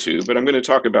more than two, but I'm going to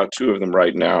talk about two of them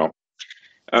right now.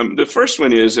 The first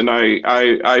one is, and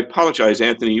I apologize,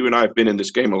 Anthony, you and I have been in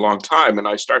this game a long time, and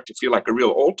I start to feel like a real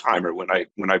old timer when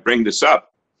I bring this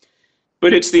up,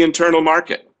 but it's the internal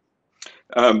market.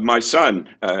 My son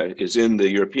is in the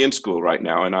European school right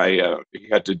now, and I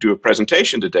had to do a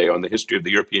presentation today on the history of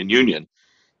the European Union.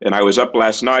 And I was up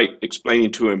last night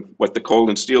explaining to him what the coal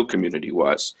and steel community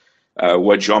was,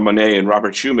 what Jean Monnet and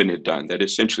Robert Schuman had done, that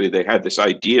essentially they had this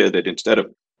idea that instead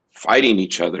of fighting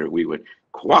each other, we would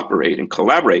cooperate and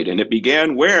collaborate. And it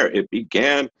began where? It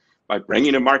began by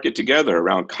bringing a market together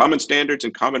around common standards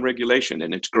and common regulation.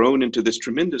 And it's grown into this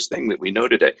tremendous thing that we know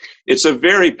today. It's a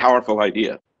very powerful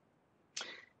idea.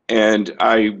 And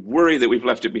I worry that we've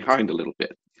left it behind a little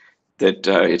bit, that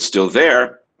it's still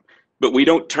there, but we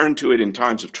don't turn to it in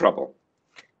times of trouble.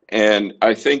 And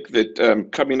I think that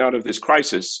coming out of this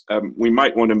crisis, we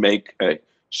might want to make a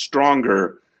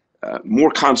stronger,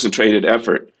 more concentrated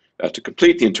effort to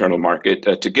complete the internal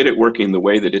market, to get it working the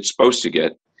way that it's supposed to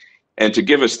get, and to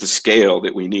give us the scale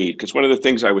that we need. Because one of the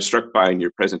things I was struck by in your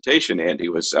presentation, Andy,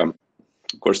 was, of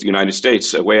course, the United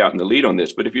States way out in the lead on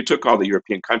this. But if you took all the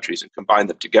European countries and combined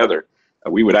them together,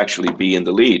 we would actually be in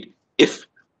the lead if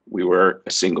we were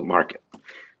a single market.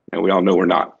 And we all know we're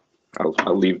not.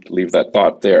 I'll leave that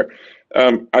thought there.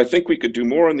 I think we could do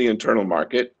more on the internal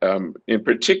market, in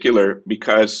particular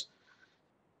because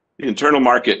the internal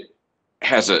market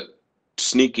has a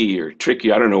sneaky or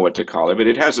tricky, I don't know what to call it, but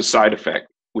it has a side effect,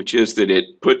 which is that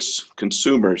it puts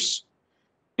consumers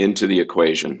into the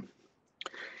equation.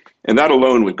 And that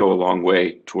alone would go a long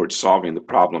way towards solving the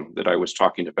problem that I was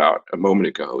talking about a moment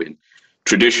ago. In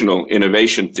traditional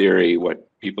innovation theory, what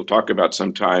people talk about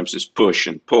sometimes is push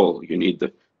and pull. You need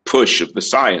the push of the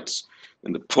science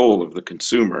and the pull of the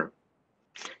consumer.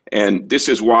 And this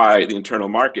is why the internal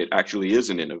market actually is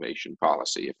an innovation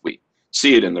policy, if we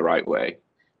see it in the right way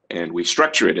and we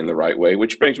structure it in the right way,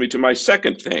 which brings me to my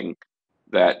second thing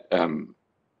that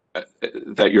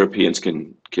that Europeans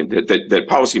that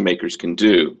policymakers can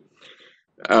do.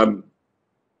 I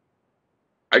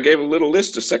gave a little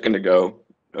list a second ago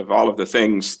of all of the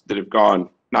things that have gone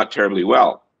not terribly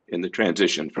well in the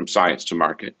transition from science to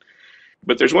market.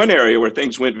 But there's one area where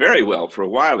things went very well for a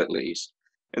while at least,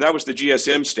 and that was the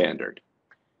GSM standard.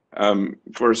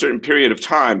 For a certain period of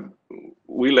time,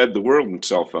 we led the world in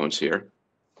cell phones here,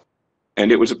 and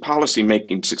it was a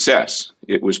policy-making success.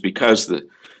 It was because the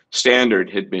standard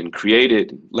had been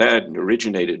created, led, and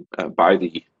originated by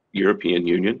the European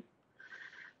Union,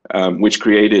 which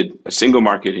created a single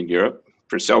market in Europe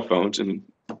for cell phones, and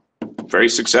very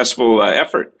successful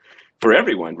effort for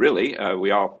everyone, really.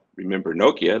 We all remember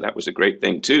Nokia. That was a great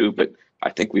thing too, but I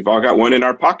think we've all got one in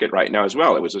our pocket right now as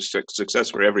well. It was a success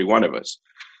for every one of us.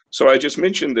 So I just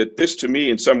mentioned that this, to me,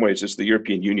 in some ways, is the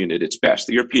European Union at its best.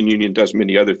 The European Union does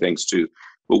many other things too,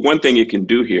 but one thing it can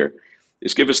do here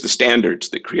is give us the standards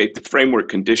that create the framework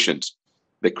conditions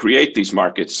that create these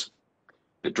markets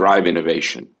that drive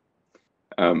innovation.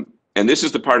 And this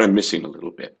is the part I'm missing a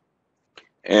little bit.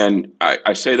 And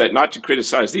I say that not to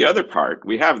criticize the other part.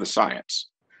 We have the science.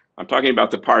 I'm talking about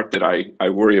the part that I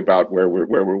worry about where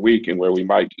we're weak and where we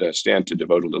might stand to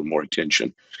devote a little more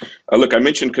attention. Look, I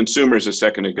mentioned consumers a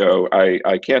second ago.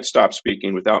 I can't stop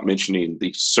speaking without mentioning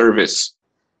the service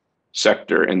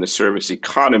sector and the service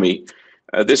economy.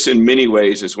 This in many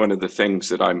ways is one of the things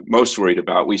that I'm most worried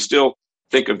about. We still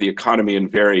think of the economy in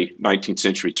very 19th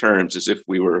century terms, as if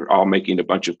we were all making a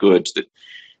bunch of goods that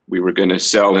we were going to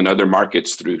sell in other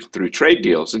markets through trade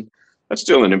deals. And that's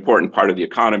still an important part of the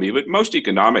economy, but most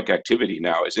economic activity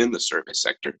now is in the service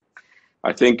sector.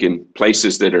 I think in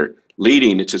places that are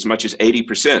leading, it's as much as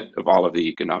 80% of all of the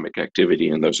economic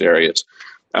activity in those areas.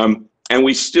 And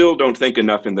we still don't think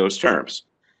enough in those terms.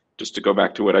 Just to go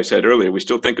back to what I said earlier, we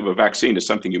still think of a vaccine as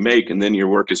something you make and then your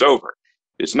work is over.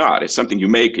 It's not. It's something you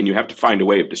make and you have to find a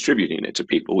way of distributing it to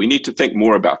people. We need to think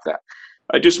more about that.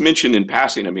 I just mentioned in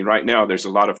passing, I mean, right now there's a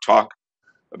lot of talk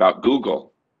about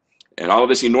Google and all of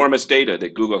this enormous data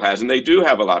that Google has, and they do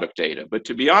have a lot of data. But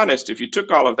to be honest, if you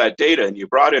took all of that data and you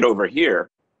brought it over here,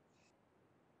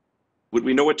 would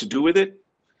we know what to do with it?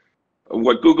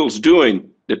 What Google's doing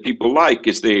that people like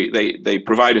is they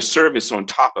provide a service on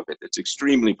top of it that's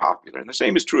extremely popular. And the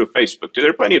same is true of Facebook. There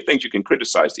are plenty of things you can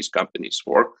criticize these companies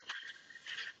for.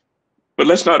 But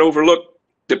let's not overlook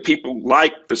that people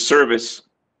like the service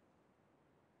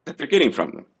that they're getting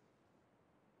from them.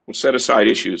 We'll set aside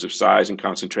issues of size and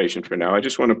concentration for now. I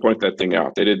just want to point that thing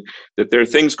out, that there are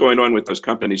things going on with those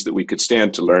companies that we could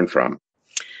stand to learn from.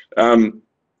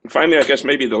 Finally, I guess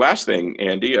maybe the last thing,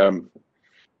 Andy, and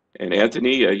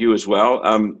Anthony, you as well,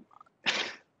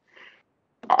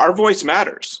 our voice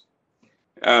matters.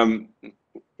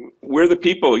 We're the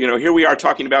people, you know, here we are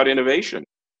talking about innovation.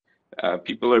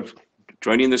 People are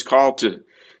joining this call to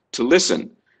listen.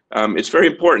 It's very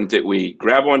important that we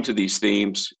grab onto these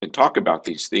themes and talk about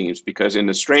these themes, because in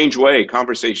a strange way,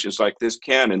 conversations like this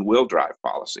can and will drive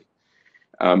policy.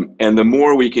 And the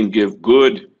more we can give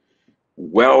good,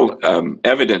 well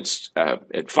evidenced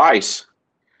advice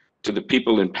to the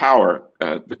people in power,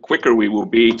 the quicker we will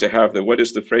be to have the, what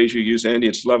is the phrase you use, Andy?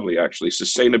 It's lovely, actually,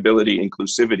 sustainability,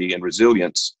 inclusivity, and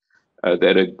resilience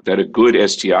that a good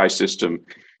STI system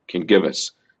can give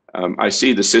us. I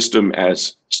see the system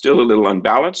as still a little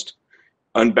unbalanced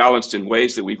in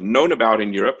ways that we've known about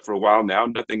in Europe for a while now.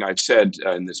 Nothing I've said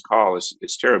in this call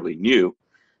is terribly new,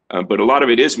 but a lot of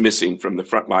it is missing from the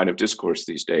front line of discourse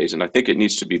these days, and I think it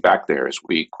needs to be back there as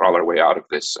we crawl our way out of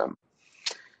this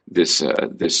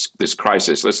this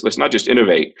crisis. Let's not just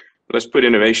innovate, but let's put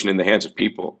innovation in the hands of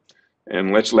people,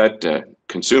 and let's let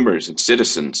consumers and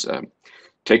citizens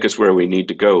take us where we need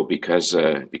to go, because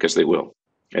they will.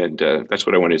 And that's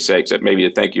what I wanted to say, except maybe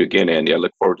to thank you again, Andy. I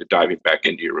look forward to diving back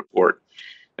into your report.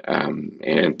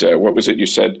 And what was it you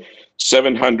said?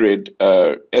 700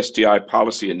 STI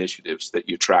policy initiatives that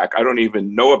you track. I don't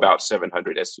even know about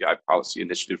 700 STI policy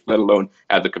initiatives, let alone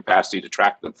have the capacity to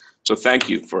track them. So thank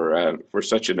you for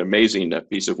such an amazing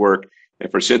piece of work, and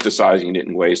for synthesizing it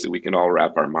in ways that we can all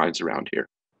wrap our minds around here.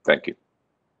 Thank you.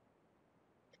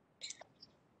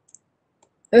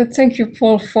 Thank you,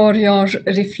 Paul, for your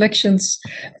reflections.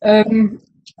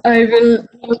 I will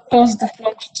pass the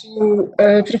floor to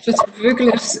Professor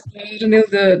Vogler. Renil,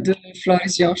 the floor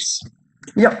is yours.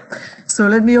 Yeah, so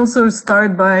let me also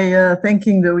start by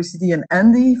thanking the OECD and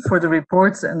Andy for the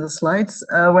reports and the slides.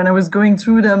 When I was going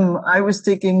through them, I was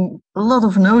taking a lot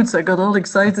of notes. I got all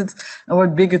excited, and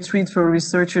what bigger treat for a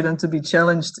researcher than to be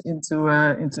challenged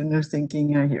into new thinking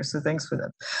here. So thanks for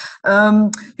that.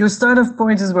 Your start-off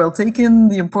point is well taken.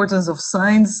 The importance of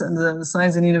science and the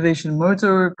science and innovation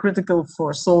motor, critical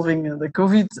for solving the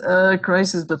COVID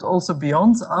crisis, but also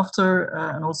beyond, after,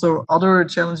 and also other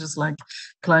challenges like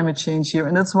climate change here.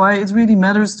 And that's why it really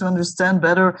matters to understand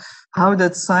better how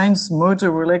that science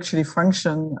motor will actually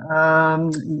function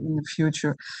in the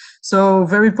future. So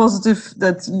very positive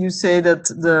that you say that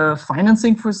the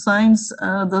financing for science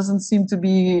doesn't seem to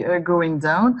be going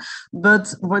down.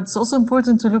 But what's also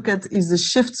important to look at is the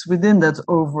shifts within that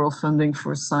overall funding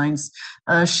for science,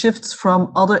 shifts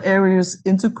from other areas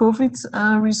into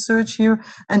COVID research here,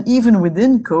 and even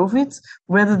within COVID,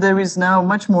 whether there is now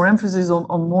much more emphasis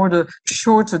on more the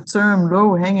shorter term,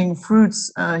 low hanging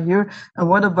fruits here. And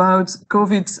what about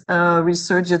COVID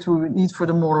research that we would need for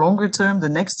the more longer term, the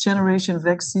next generation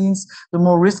vaccines, the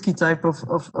more risky type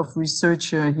of research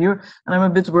here. And I'm a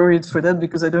bit worried for that,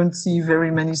 because I don't see very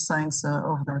many signs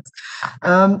of that.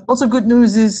 Also good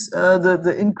news is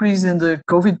the increase in the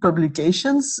COVID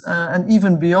publications, and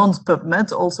even beyond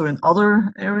PubMed, also in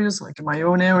other areas, like in my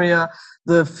own area,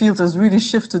 the field has really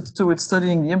shifted towards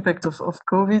studying the impact of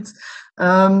COVID.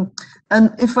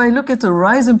 And if I look at the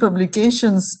rise in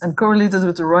publications and correlate it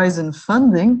with the rise in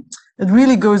funding, it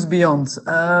really goes beyond.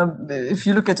 If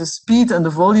you look at the speed and the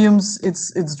volumes,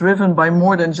 it's driven by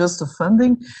more than just the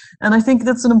funding. And I think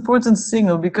that's an important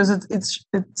signal, because it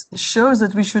shows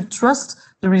that we should trust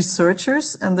the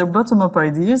researchers and their bottom-up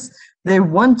ideas. They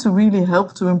want to really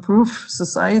help to improve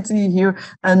society here.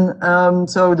 And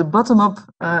so the bottom-up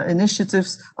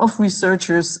initiatives of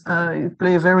researchers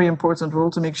play a very important role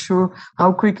to make sure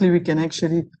how quickly we can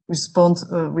actually respond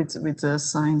with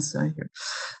science here.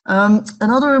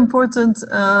 Another important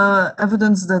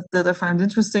evidence that I found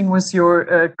interesting was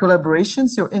your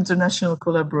collaborations, your international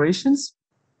collaborations.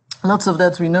 Lots of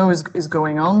that we know is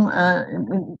going on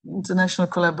in international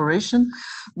collaboration.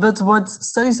 But what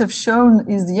studies have shown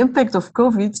is the impact of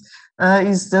COVID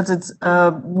is that it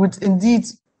would indeed,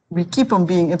 we keep on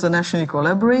being internationally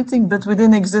collaborating, but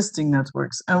within existing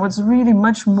networks. And what's really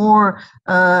much more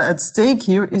at stake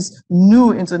here is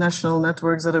new international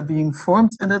networks that are being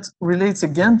formed. And that relates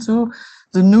again to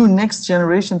the new next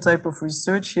generation type of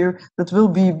research here that will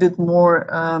be a bit more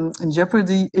in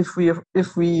jeopardy if we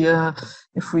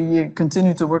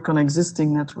continue to work on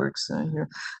existing networks here.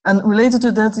 And related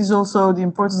to that is also the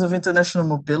importance of international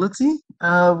mobility,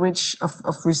 which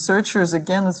of researchers,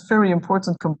 again, is a very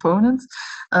important component,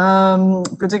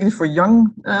 particularly for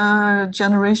young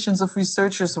generations of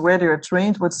researchers, where they are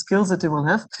trained, what skills that they will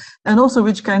have, and also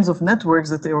which kinds of networks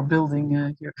that they are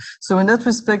building here. So in that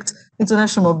respect,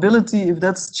 international mobility, if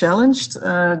that's challenged,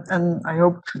 and I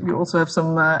hope you also have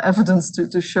some evidence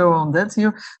to show on that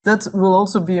here, that will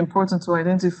also be important to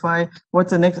identify what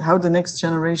how the next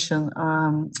generation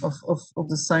of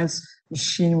the science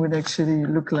machine would actually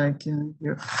look like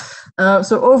here.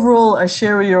 So overall, I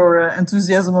share your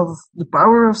enthusiasm of the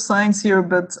power of science here,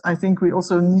 but I think we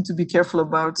also need to be careful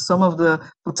about some of the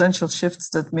potential shifts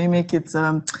that may make it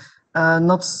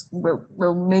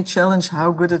may challenge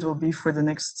how good it will be for the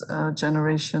next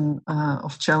generation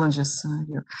of challenges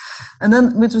here. And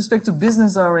then with respect to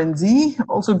business R&D,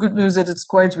 also good news that it's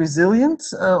quite resilient,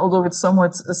 although it's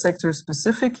somewhat sector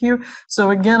specific here.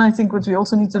 So again, I think what we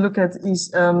also need to look at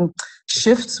is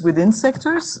shifts within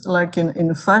sectors, like in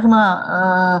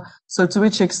pharma. So to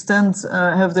which extent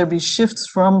have there been shifts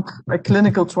from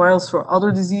clinical trials for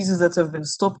other diseases that have been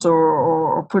stopped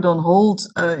or put on hold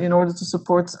in order to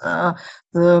support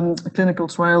the clinical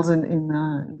trials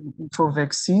for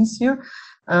vaccines here?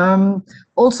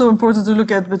 Also important to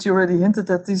look at, but you already hinted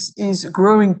at this, is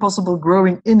possible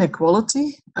growing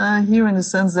inequality here, in the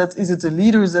sense that is it the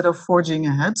leaders that are forging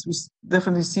ahead? We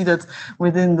definitely see that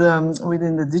within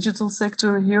the digital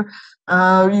sector here.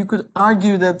 You could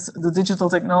argue that the digital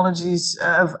technologies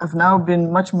have now been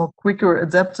much more quicker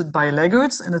adapted by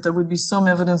laggards, and that there would be some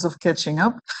evidence of catching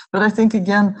up. But I think,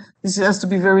 again, this has to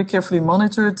be very carefully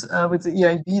monitored. With the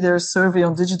EIB, their survey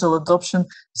on digital adoption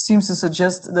seems to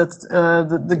suggest that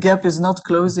the gap is not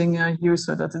closing here,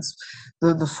 so that it's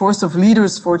the force of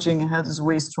leaders forging ahead is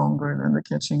way stronger than the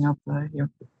catching up here.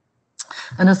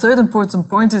 And a third important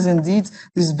point is indeed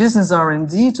this business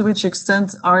R&D. To which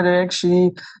extent are they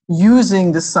actually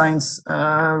using the science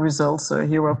results?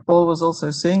 Here what Paul was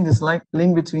also saying, this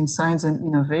link between science and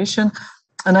innovation.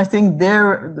 And I think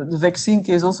there, the vaccine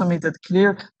case also made that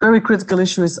clear. Very critical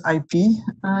issue is IP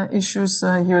issues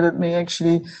here that may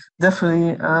actually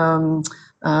definitely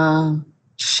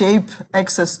shape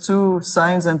access to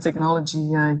science and technology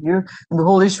here. And the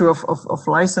whole issue of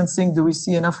licensing, do we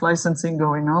see enough licensing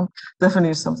going on?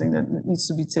 Definitely is something that needs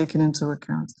to be taken into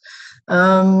account.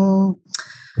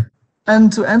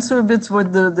 And to answer a bit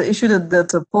what the issue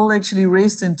that Paul actually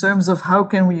raised in terms of how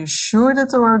can we assure that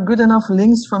there are good enough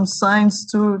links from science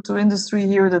to industry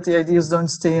here, that the ideas don't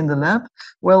stay in the lab.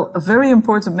 Well, a very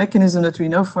important mechanism that we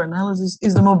know for analysis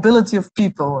is the mobility of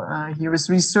people. Here is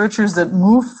researchers that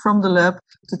move from the lab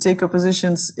to take up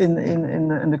positions in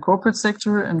the corporate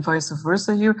sector and vice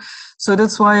versa here. So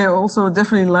that's why I also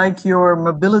definitely like your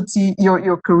mobility,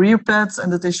 your career paths,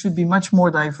 and that they should be much more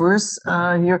diverse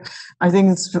here. I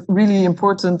think it's really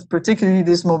important, particularly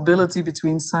this mobility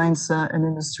between science and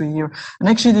industry here. And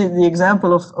actually the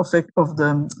example of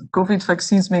the COVID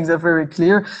vaccines makes that very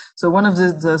clear. So one of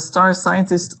the star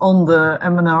scientists on the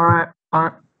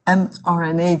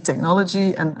mRNA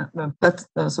technology and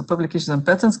so publications and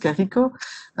patents, Carico,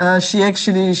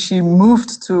 she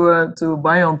moved to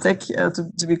BioNTech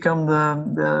to become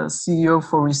the CEO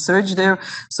for research there.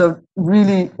 So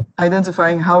really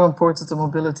identifying how important the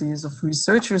mobility is of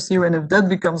researchers here, and if that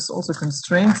becomes also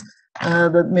constrained,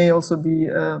 that may also be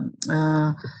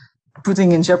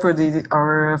putting in jeopardy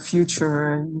our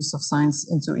future use of science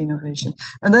into innovation.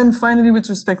 And then finally, with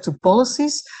respect to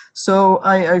policies, so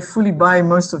I fully buy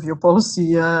most of your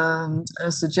policy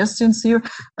suggestions here,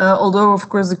 although of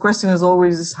course the question is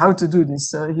always how to do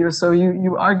this here. So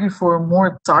you argue for a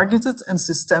more targeted and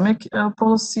systemic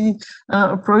policy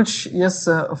approach. Yes,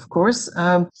 of course,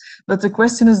 but the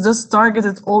question is, does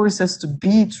targeted always has to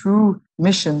be through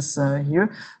missions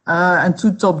here and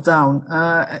too top down,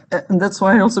 and that's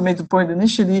why I also made the point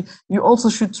initially, you also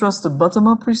should trust the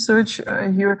bottom-up research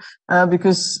here,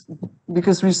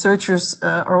 because researchers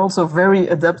are also very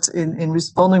adept in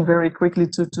responding very quickly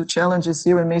to challenges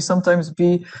here, and may sometimes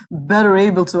be better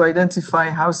able to identify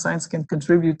how science can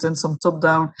contribute than some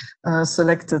top-down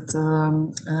selected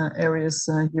areas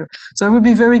here. So I would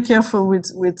be very careful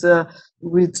with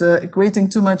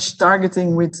equating too much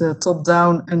targeting with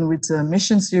top-down and with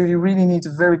missions here. You really need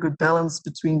a very good balance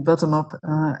between bottom-up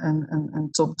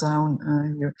and top-down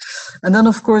here. And then,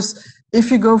 of course, if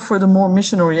you go for the more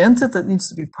mission-oriented, that needs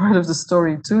to be part of the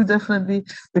story too, definitely.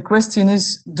 The question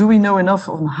is, do we know enough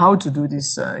on how to do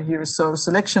this here? So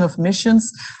selection of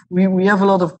missions, we have a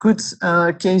lot of good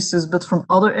cases, but from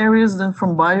other areas than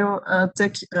from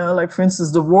biotech, like for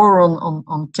instance, the war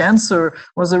on cancer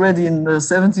was already in the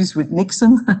 70s with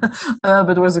Nixon,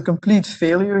 but it was a complete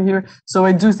failure here. So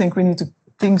I do think we need to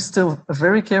think still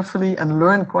very carefully and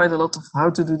learn quite a lot of how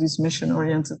to do these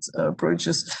mission-oriented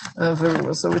approaches very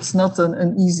well. So it's not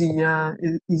an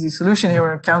easy solution here.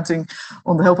 We're counting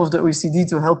on the help of the OECD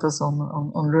to help us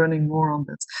on learning more on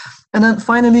that. And then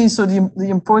finally, so the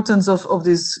importance of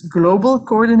this global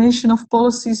coordination of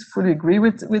policies, fully agree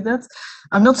with that.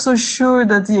 I'm not so sure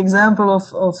that the example of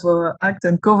ACT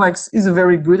and COVAX is a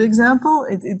very good example.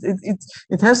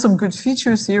 It has some good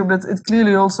features here, but it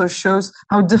clearly also shows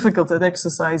how difficult that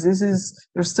exercise is.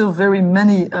 There's still very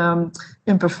many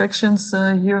imperfections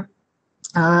here.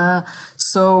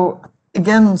 So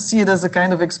again, see it as a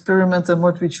kind of experiment and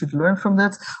what we should learn from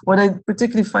that. What I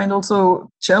particularly find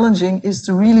also challenging is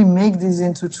to really make this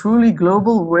into truly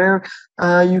global, where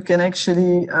you can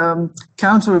actually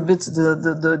counter a bit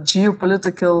the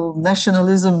geopolitical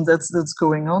nationalism that's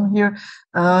going on here.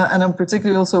 And I'm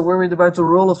particularly also worried about the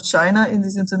role of China in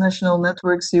these international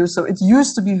networks here. So it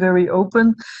used to be very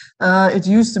open. It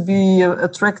used to be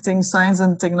attracting science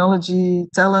and technology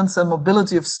talents and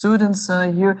mobility of students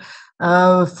here.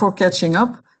 For catching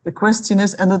up. The question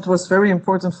is, and it was very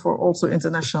important for also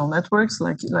international networks,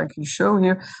 like you show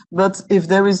here, but if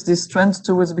there is this trend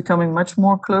towards becoming much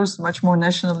more close, much more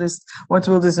nationalist, what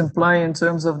will this imply in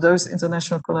terms of those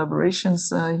international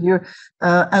collaborations here,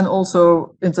 and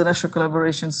also international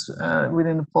collaborations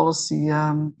within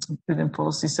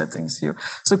policy settings here.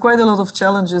 So quite a lot of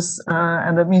challenges,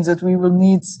 and that means that we will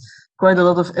need quite a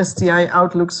lot of STI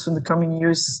outlooks in the coming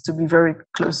years to be very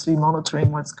closely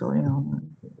monitoring what's going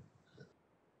on.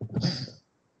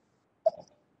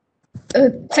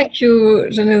 Thank you,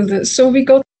 Renilde. So we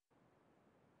got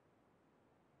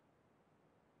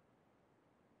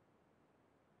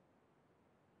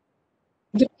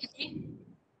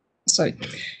sorry.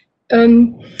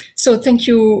 So thank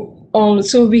you all.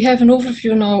 So we have an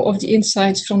overview now of the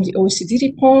insights from the OECD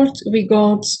report. We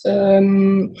got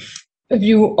a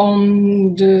view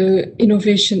on the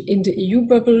innovation in the EU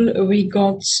bubble. We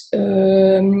got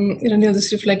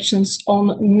Renilde's reflections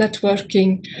on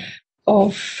networking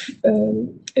of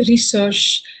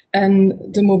research and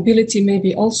the mobility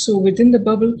maybe also within the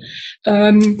bubble.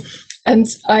 And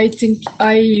I think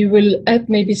I will add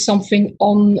maybe something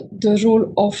on the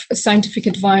role of a scientific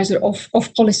advisor, of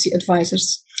policy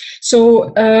advisors.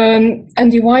 So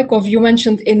Andy Wyckoff, you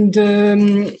mentioned in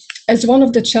the as one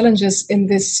of the challenges in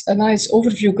this nice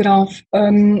overview graph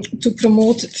to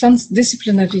promote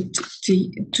transdisciplinarity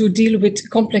to deal with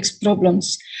complex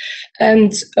problems.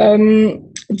 And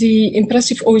the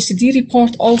impressive OECD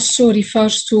report also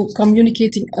refers to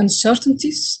communicating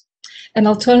uncertainties and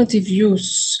alternative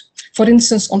views, for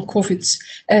instance, on COVID,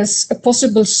 as a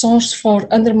possible source for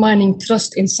undermining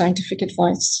trust in scientific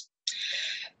advice.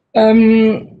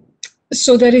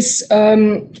 So there is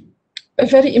a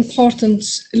very important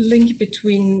link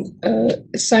between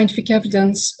scientific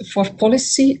evidence for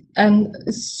policy and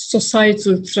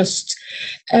societal trust.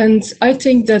 And I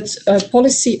think that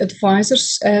policy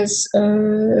advisors, as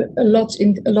a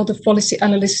lot of policy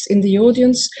analysts in the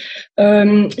audience,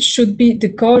 should be the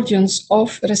guardians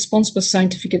of responsible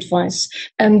scientific advice.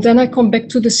 And then I come back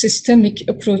to the systemic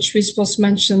approach, which was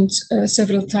mentioned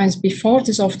several times before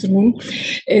this afternoon.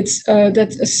 It's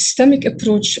that a systemic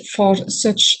approach for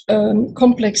such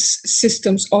complex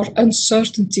systems or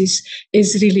uncertainties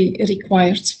is really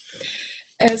required.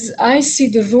 As I see,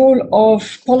 the role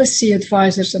of policy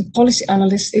advisors and policy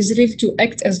analysts is really to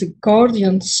act as the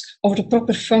guardians of the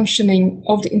proper functioning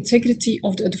of the integrity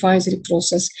of the advisory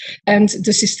process. And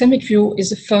the systemic view is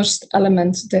the first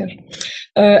element there.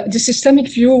 The systemic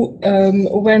view,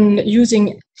 when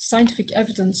using scientific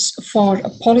evidence for a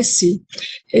policy,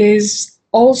 is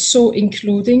also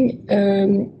including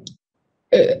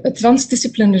a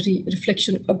transdisciplinary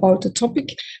reflection about the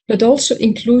topic, but also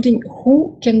including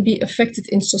who can be affected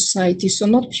in society. So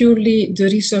not purely the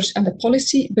research and the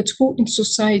policy, but who in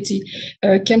society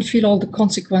can feel all the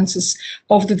consequences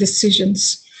of the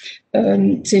decisions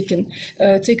taken.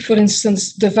 Take, for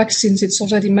instance, the vaccines. It's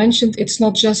already mentioned. It's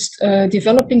not just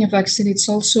developing a vaccine, it's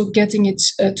also getting it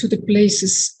to the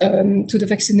places, to the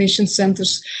vaccination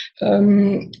centers,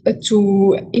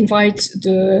 to invite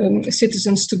the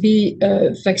citizens to be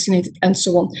vaccinated and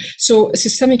so on. So a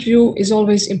systemic view is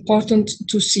always important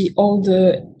to see all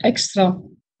the extra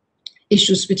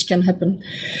issues which can happen.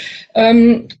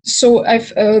 So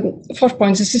I've 4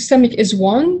 points. The systemic is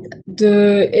one.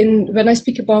 When I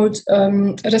speak about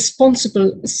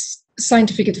responsible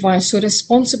scientific advice, so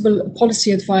responsible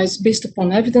policy advice based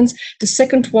upon evidence. The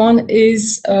second one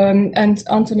is, and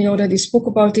Anthony already spoke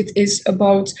about it, is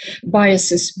about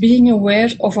biases, being aware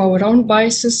of our own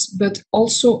biases, but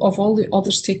also of all the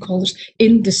other stakeholders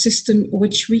in the system,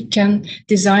 which we can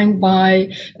design by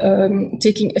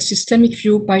taking a systemic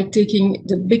view, by taking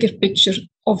the bigger picture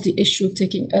of the issue,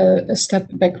 taking a step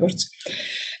backwards.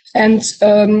 And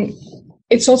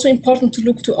it's also important to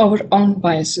look to our own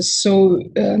biases. So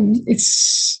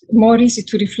it's more easy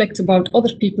to reflect about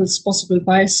other people's possible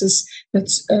biases, but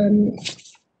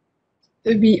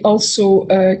we also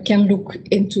can look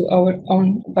into our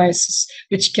own biases,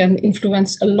 which can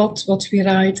influence a lot what we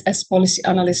write as policy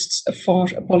analysts for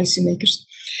policymakers.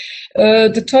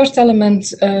 The third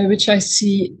element, which I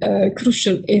see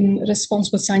crucial in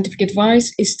responsible scientific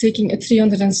advice, is taking a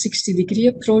 360-degree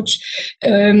approach,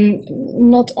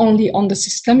 not only on the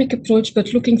systemic approach,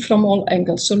 but looking from all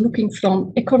angles. So looking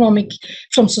from economic,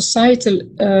 from societal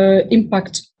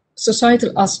impact,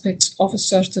 societal aspects of a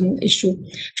certain issue.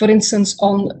 For instance,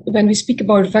 when we speak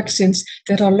about vaccines,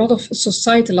 there are a lot of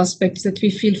societal aspects that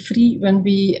we feel free when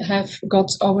we have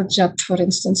got our jab, for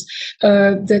instance,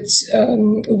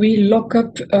 that we lock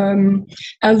up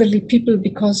elderly people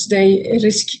because they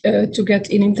risk to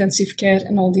get in intensive care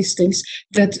and all these things,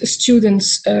 that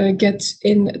students get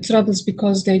in troubles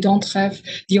because they don't have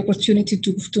the opportunity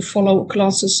to follow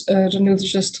classes. Renilde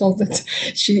just told that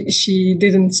she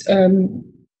didn't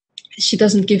she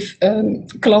doesn't give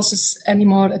classes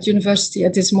anymore at university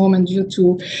at this moment due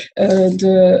to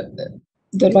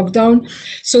the lockdown.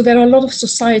 So there are a lot of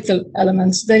societal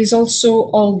elements. There is also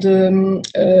all the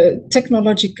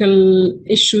technological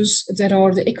issues. There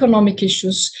are the economic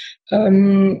issues.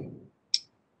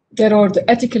 There are the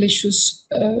ethical issues,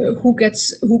 who get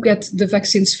the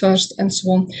vaccines first, and so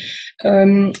on.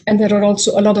 And there are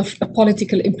also a lot of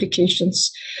political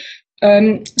implications.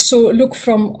 So look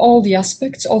from all the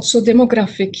aspects, also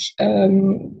demographic.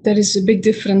 There is a big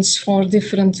difference for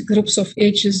different groups of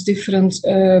ages, different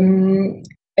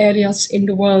areas in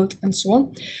the world, and so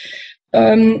on.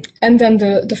 And then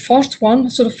the fourth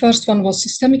one, so the first one was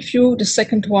systemic view, the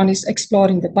second one is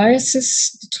exploring the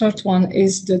biases, the third one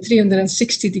is the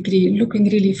 360-degree, looking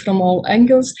really from all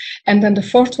angles, and then the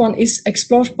fourth one is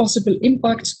explore possible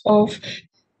impacts of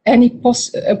any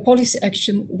policy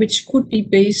action which could be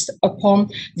based upon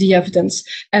the evidence.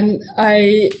 And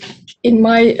in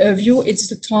my view, it's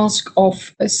the task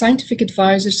of scientific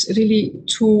advisors really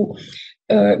to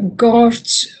guard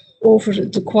over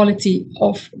the quality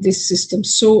of this system.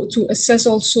 So to assess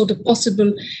also the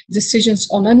possible decisions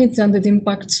on unintended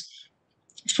impacts,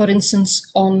 for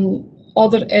instance, on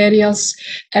other areas,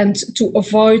 and to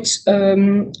avoid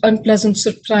unpleasant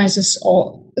surprises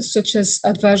or such as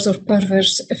adverse or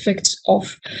perverse effects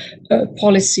of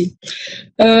policy.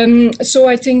 So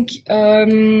I think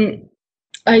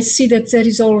I see that there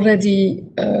is already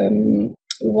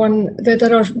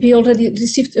we already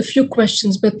received a few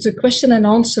questions, but the question and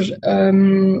answer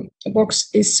box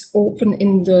is open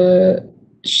in the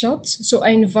chat. So I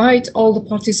invite all the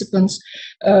participants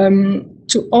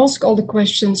to ask all the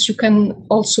questions. You can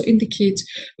also indicate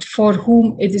for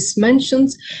whom it is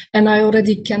mentioned. And I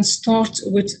already can start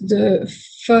with the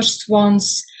first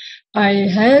ones I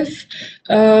have.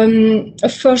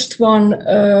 First one,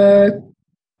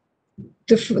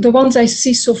 the ones I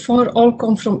see so far all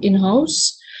come from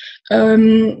in-house.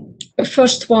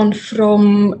 First one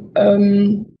from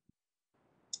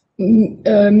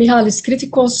Michalis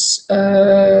Kritikos,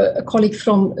 a colleague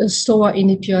from STOA in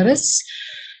EPRS.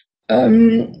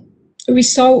 We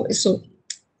saw,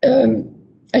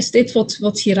 I state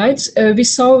what he writes, we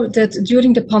saw that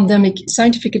during the pandemic,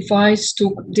 scientific advice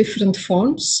took different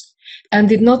forms and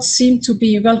did not seem to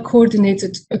be well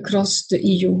coordinated across the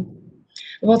EU.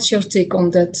 What's your take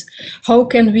on that? How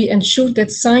can we ensure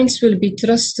that science will be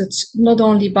trusted not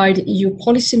only by the EU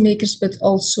policymakers, but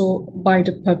also by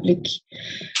the public?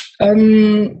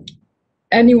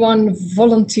 Anyone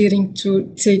volunteering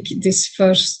to take this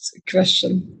first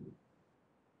question?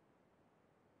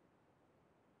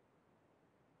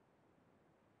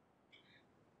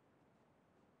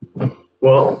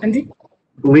 Well, Andy?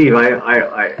 Lieve, I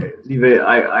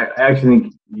actually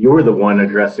think you're the one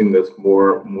addressing this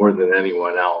more than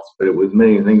anyone else, but it was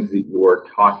many things that you were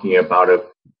talking about of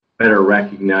better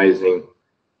recognizing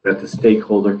that the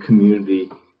stakeholder community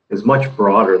is much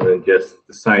broader than just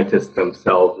the scientists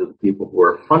themselves or the people who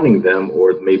are funding them,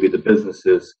 or maybe the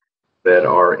businesses that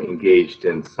are engaged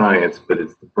in science, but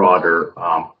it's the broader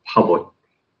public.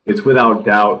 It's without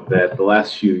doubt that the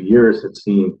last few years have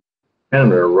seen kind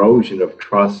of an erosion of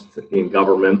trust in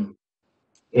government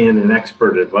and in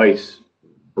expert advice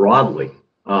broadly.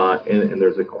 And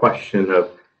there's a question of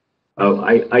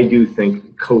I do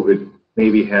think COVID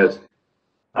maybe has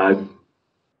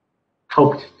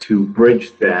helped to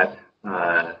bridge that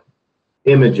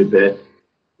image a bit,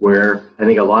 where I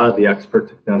think a lot of the experts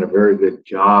have done a very good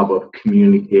job of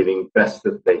communicating best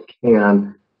that they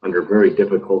can under very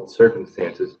difficult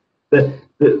circumstances.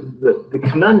 The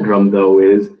conundrum, though,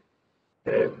 is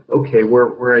okay,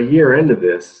 we're a year into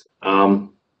this,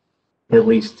 at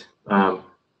least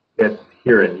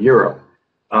here in Europe.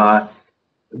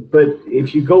 But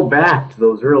if you go back to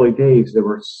those early days, there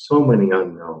were so many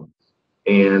unknowns.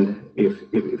 And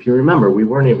if you remember, we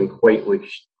weren't even quite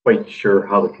sure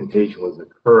how the contagion was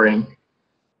occurring.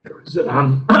 There was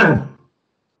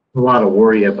a lot of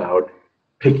worry about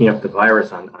picking up the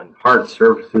virus on hard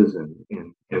surfaces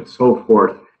and so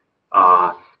forth.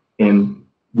 And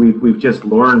we've just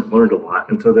learned a lot.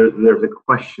 And so there's a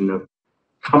question of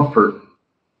comfort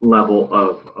level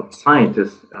of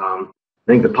scientists. I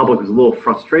think the public was a little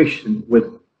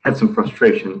had some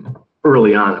frustration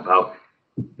early on about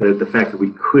the fact that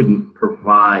we couldn't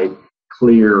provide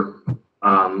clear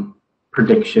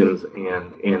predictions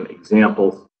and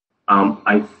examples.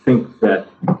 I think the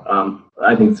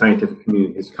scientific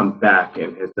community has come back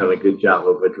and has done a good job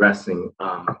of addressing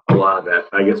a lot of that.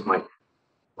 I guess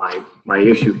my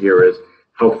issue here is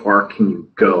how far can you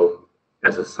go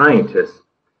as a scientist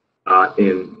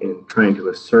in trying to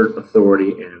assert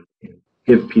authority and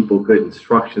give people good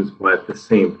instructions, but at the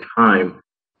same time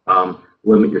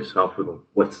limit yourself with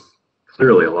what's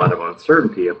clearly a lot of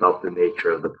uncertainty about the nature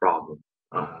of the problem.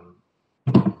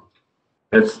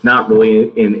 That's not really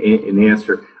an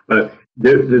answer, but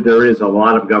there is a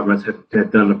lot of governments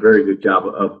have done a very good job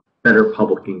of better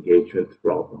public engagement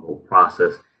throughout the whole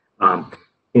process.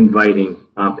 Inviting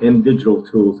and digital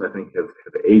tools, I think, have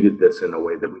aided this in a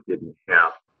way that we didn't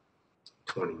have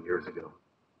 20 years ago.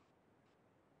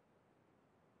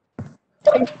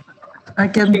 I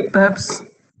can perhaps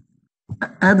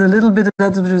add a little bit of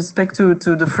that with respect to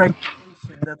the fragmentation.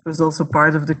 That was also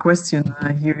part of the question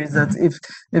here, is that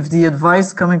if the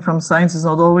advice coming from science is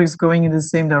not always going in the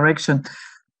same direction.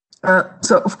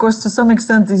 So, of course, to some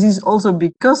extent, this is also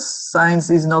because science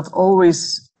is not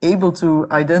always able to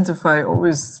identify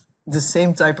always the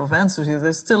same type of answers.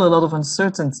 There's still a lot of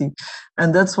uncertainty.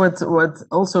 And that's what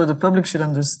also the public should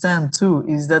understand too,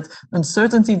 is that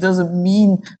uncertainty doesn't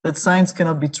mean that science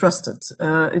cannot be trusted.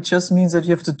 It just means that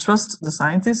you have to trust the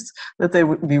scientists, that they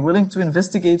would be willing to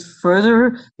investigate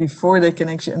further before they can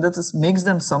actually, and that makes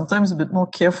them sometimes a bit more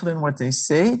careful in what they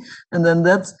say. And then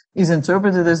that is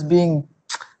interpreted as being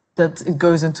that it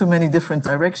goes in too many different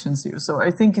directions here. So I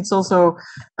think it's also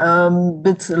a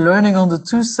bit learning on the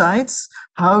two sides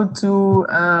how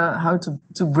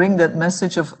to bring that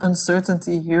message of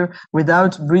uncertainty here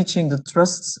without breaching the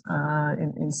trust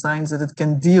in science that it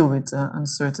can deal with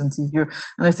uncertainty here.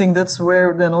 And I think that's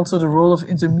where then also the role of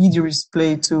intermediaries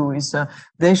play too, is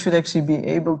they should actually be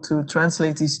able to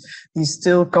translate these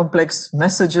still complex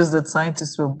messages that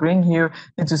scientists will bring here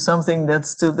into something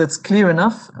that's clear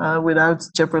enough without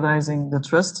jeopardizing the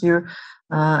trust here.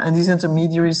 And these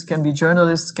intermediaries can be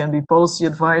journalists, can be policy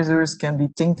advisors, can be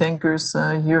think tankers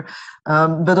here.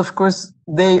 But of course,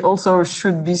 they also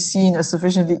should be seen as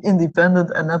sufficiently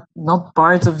independent and not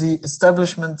part of the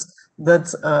establishment that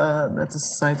the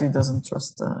society doesn't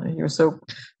trust here. So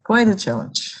quite a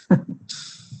challenge.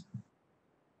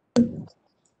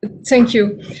 Thank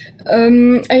you.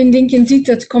 I think indeed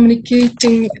that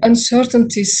communicating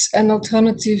uncertainties and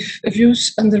alternative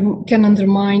views can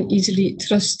undermine easily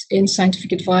trust in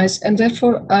scientific advice. And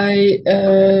therefore, I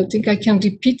think I can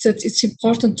repeat that it's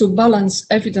important to balance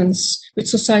evidence with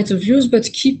societal views,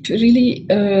 but keep really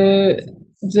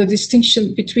the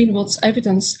distinction between what's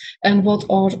evidence and what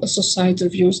are societal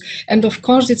views. And of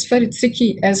course, it's very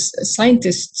tricky as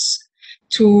scientists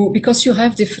because you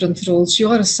have different roles. You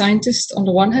are a scientist on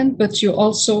the one hand, but you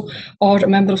also are a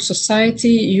member of society.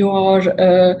 You are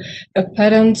a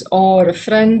parent or a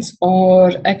friend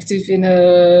or active in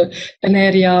an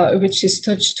area which is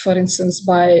touched, for instance,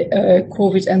 by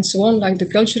COVID and so on, like the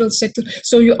cultural sector.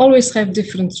 So you always have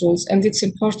different roles, and it's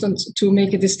important to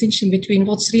make a distinction between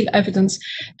what's real evidence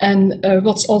and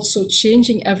what's also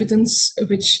changing evidence,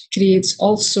 which creates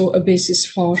also a basis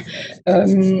for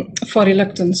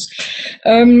reluctance.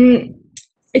 I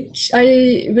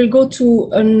will go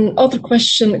to another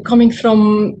question coming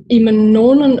from Iman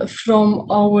Nonen from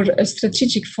our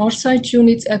strategic foresight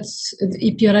unit at the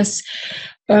EPRS.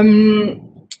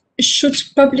 Should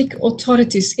public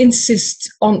authorities insist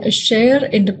on a share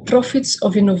in the profits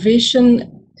of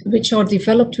innovation which are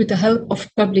developed with the help of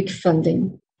public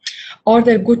funding? Are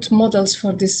there good models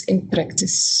for this in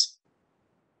practice?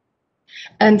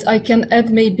 And I can add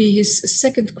maybe his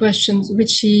second question,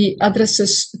 which he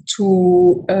addresses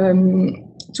to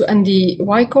Andy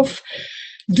Wyckoff.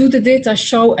 Do the data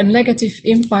show a negative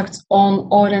impact on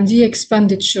R&D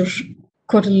expenditure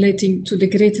correlating to the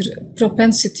greater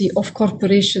propensity of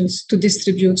corporations to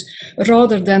distribute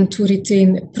rather than to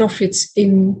retain profits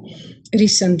in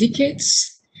recent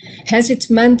decades? Has it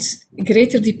meant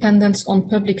greater dependence on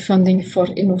public funding for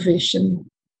innovation?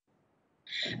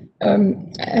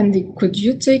 Andy, could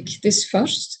you take this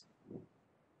first?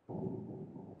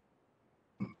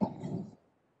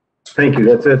 Thank you.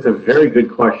 That's a very good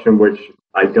question, which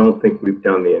I don't think we've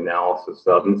done the analysis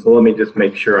of. And so let me just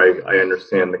make sure I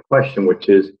understand the question, which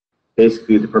is,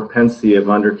 basically the propensity of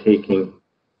undertaking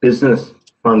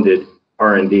business-funded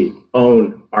R&D,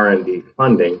 own R&D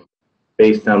funding,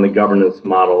 based on the governance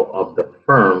model of the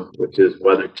firm, which is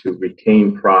whether to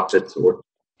retain profits or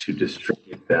to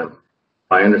distribute them.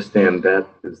 I understand that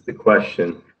is the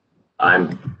question. I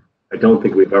don't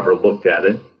think we've ever looked at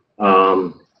it.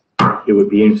 It would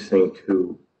be interesting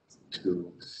to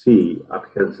see,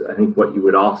 because I think what you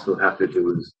would also have to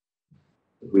do is,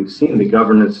 we've seen the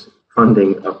governance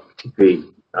funding of particularly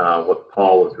what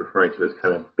Paul was referring to as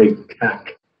kind of big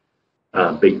tech,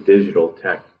 big digital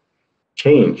tech,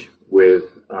 change with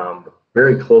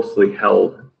very closely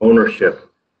held ownership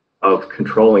of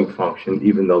controlling function,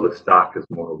 even though the stock is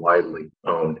more widely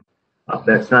owned.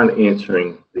 That's not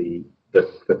answering the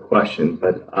question,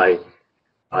 but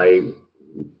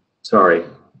sorry,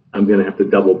 I'm going to have to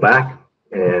double back,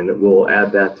 and we'll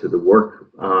add that to the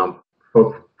work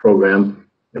program,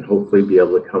 and hopefully be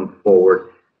able to come forward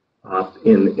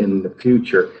in the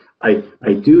future.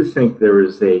 I do think there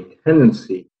is a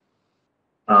tendency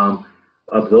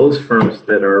of those firms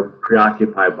that are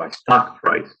preoccupied by stock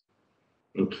price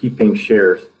and keeping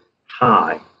shares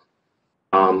high,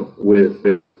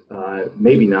 with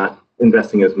maybe not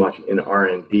investing as much in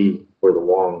R&D for the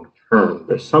long term.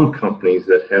 There's some companies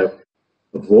that have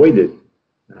avoided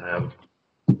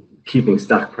keeping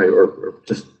stock price, or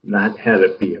just not had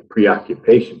it be a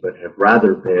preoccupation, but have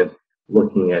rather been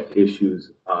looking at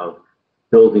issues of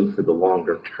building for the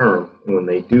longer term. And when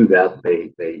they do that,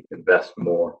 they invest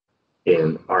more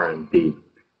in R&D.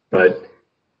 But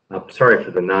I'm sorry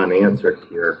for the non-answer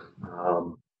here.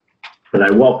 But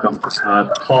I welcome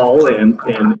Paul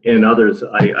and others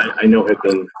I know have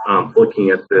been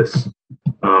looking at this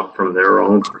from their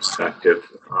own perspective.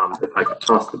 If I could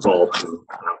toss the ball to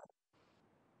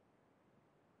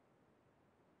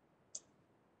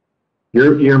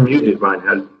you're muted,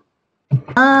 Reinhard.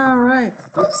 All right.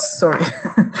 Oops, sorry.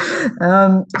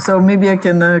 So maybe I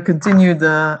can continue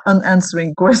the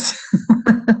unanswering question.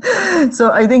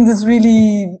 So I think that's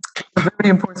really a very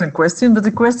important question. But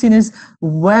the question is,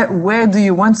 where do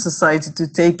you want society to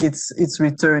take its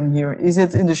return here? Is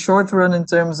it in the short run in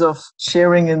terms of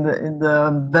sharing in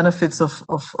the benefits of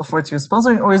what you're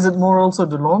sponsoring, or is it more also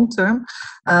the long term?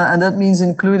 And that means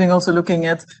including also looking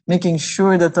at making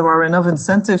sure that there are enough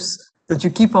incentives, that you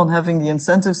keep on having the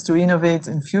incentives to innovate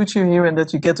in future here, and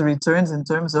that you get the returns in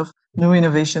terms of new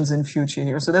innovations in future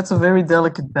here. So that's a very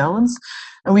delicate balance.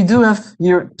 And we do have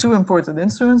here two important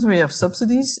instruments. We have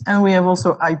subsidies, and we have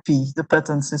also IP, the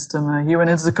patent system here. And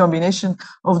it's the combination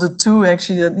of the two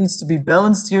actually that needs to be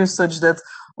balanced here, such that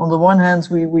on the one hand,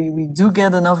 we do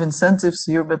get enough incentives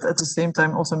here, but at the same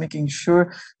time also making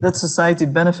sure that society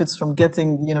benefits from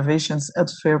getting the innovations at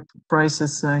fair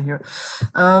prices here.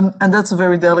 And that's a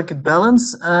very delicate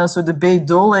balance. So the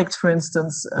Bayh-Dole Act, for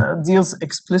instance, deals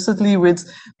explicitly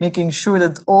with making sure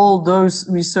that all those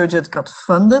research that got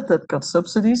funded, that got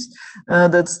subsidies,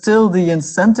 that still the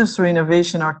incentives for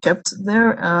innovation are kept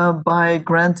there by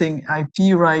granting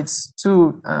IP rights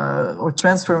to, or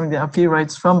transferring the IP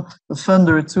rights from the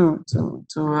funder to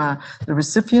the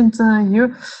recipient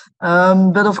here.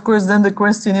 But of course, then the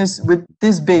question is, with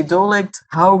this Bayh-Dole Act,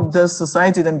 how does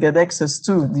society then get access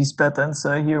to these patents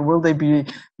here? Will they be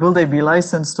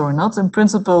licensed or not? In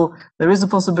principle, there is a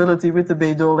possibility with the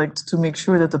Bayh-Dole Act to make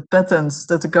sure that the patents,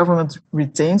 that the government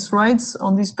retains rights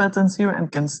on these patents here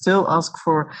and can still ask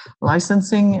for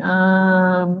licensing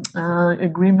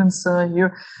agreements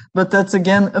here. But that's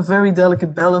again a very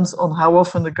delicate balance on how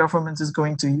often the government is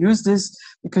going to use this,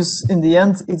 because in the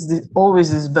end, it's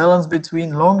always this balance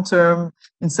between long-term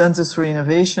incentives for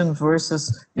innovation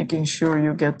versus making sure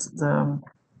you get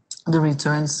the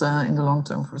returns in the long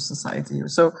term for society here.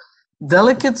 So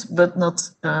delicate, but not.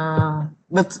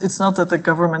 But it's not that the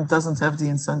government doesn't have the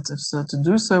incentives to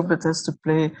do so, but has to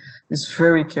play this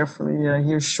very carefully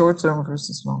here, short term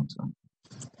versus long term.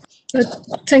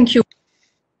 Thank you.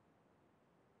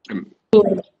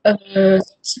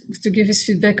 To give his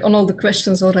feedback on all the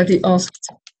questions already asked.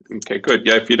 Okay, good.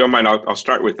 Yeah, if you don't mind, I'll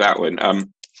start with that one.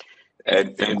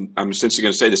 And I'm essentially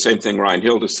going to say the same thing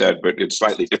Reinhilde said, but in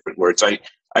slightly different words.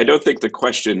 I don't think the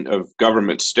question of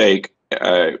government stake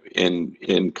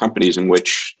in companies in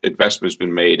which investment has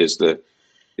been made is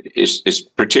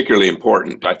particularly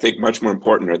important. I think much more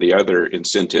important are the other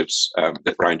incentives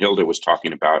that Reinhilde was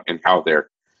talking about and how they're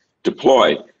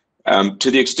deployed.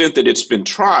 To the extent that it's been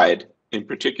tried, in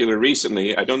particular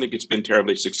recently, I don't think it's been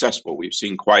terribly successful. We've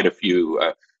seen quite a few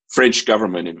French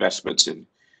government investments in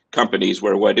companies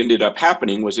where what ended up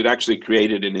happening was it actually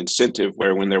created an incentive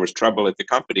where when there was trouble at the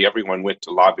company, everyone went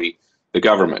to lobby the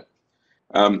government.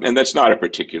 And that's not a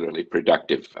particularly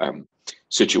productive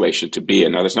situation to be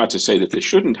in. Now, that's not to say that this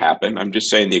shouldn't happen. I'm just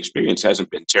saying the experience hasn't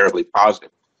been terribly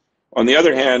positive. On the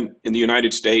other hand, in the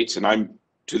United States, and I'm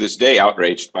to this day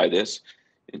outraged by this,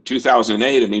 in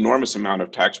 2008, an enormous amount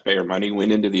of taxpayer money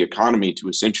went into the economy to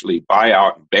essentially buy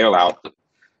out and bail out the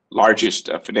largest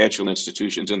financial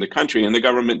institutions in the country, and the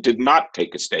government did not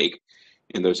take a stake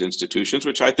in those institutions,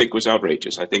 which I think was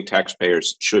outrageous. I think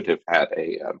taxpayers should have had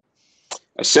a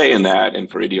say in that, and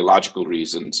for ideological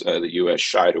reasons, the U.S.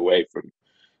 shied away from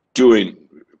doing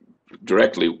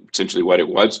directly essentially what it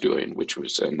was doing, which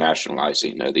was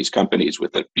nationalizing these companies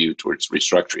with a view towards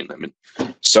restructuring them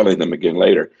and selling them again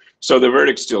later. So the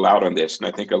verdict's still out on this, and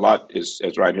I think a lot is,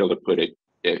 as Reinhilde put it,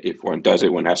 if one does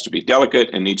it, one has to be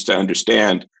delicate and needs to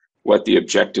understand what the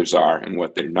objectives are and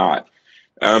what they're not.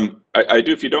 I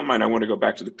do, if you don't mind, I want to go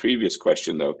back to the previous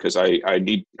question though, because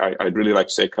I'd really like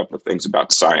to say a couple of things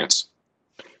about science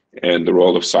and the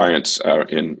role of science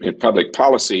in public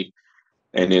policy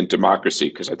and in democracy,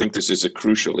 because I think this is a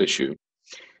crucial issue.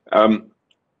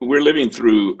 We're living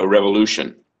through a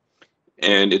revolution,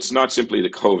 and it's not simply the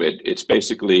COVID, it's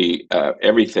basically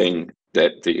everything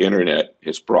that the internet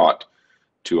has brought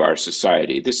to our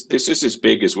society. This is as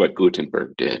big as what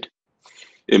Gutenberg did.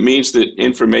 It means that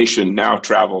information now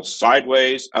travels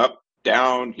sideways, up,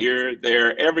 down, here,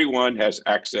 there. Everyone has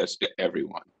access to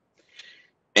everyone.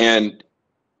 And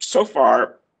so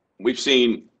far, we've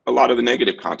seen a lot of the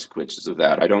negative consequences of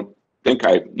that. I don't think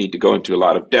I need to go into a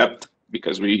lot of depth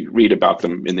because we read about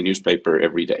them in the newspaper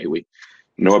every day. We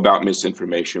know about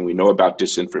misinformation. We know about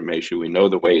disinformation. We know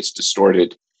the way it's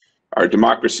distorted our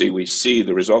democracy. We see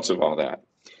the results of all that.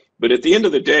 But at the end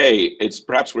of the day, it's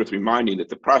perhaps worth reminding that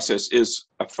the process is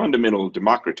a fundamental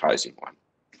democratizing one.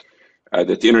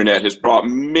 That the internet has brought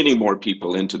many more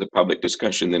people into the public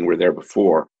discussion than were there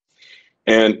before.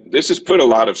 And this has put a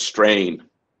lot of strain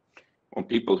on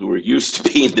people who were used to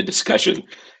being in the discussion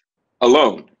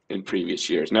alone in previous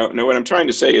years. Now, what I'm trying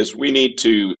to say is we need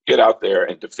to get out there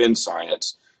and defend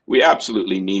science. We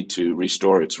absolutely need to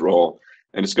restore its role.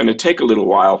 And it's going to take a little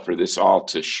while for this all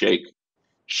to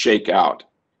shake out.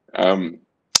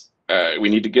 We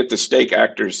need to get the state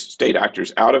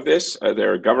actors out of this.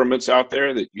 There are governments out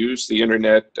there that use the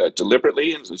internet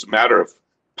deliberately, and it's a matter of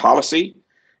policy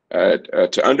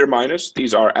to undermine us.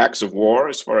 These are acts of war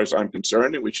as far as I'm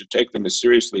concerned, and we should take them as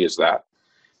seriously as that.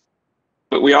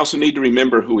 But we also need to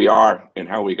remember who we are and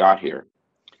how we got here.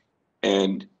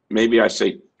 And maybe I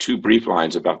say two brief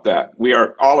lines about that. We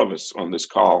are, all of us on this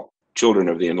call, children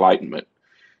of the Enlightenment.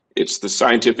 It's the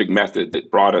scientific method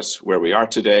that brought us where we are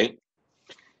today.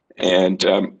 And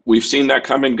we've seen that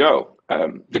come and go.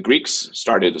 The Greeks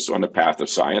started us on the path of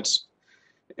science,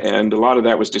 and a lot of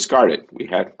that was discarded. We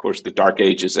had, of course, the Dark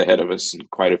Ages ahead of us and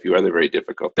quite a few other very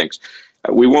difficult things.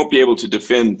 We won't be able to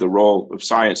defend the role of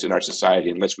science in our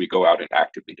society unless we go out and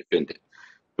actively defend it.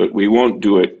 But we won't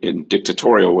do it in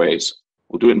dictatorial ways.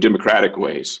 We'll do it in democratic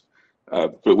ways,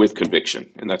 but with conviction.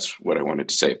 And that's what I wanted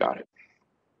to say about it.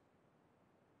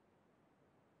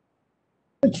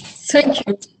 Thank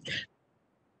you.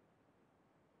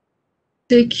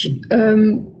 Take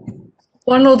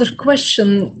one other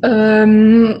question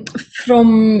from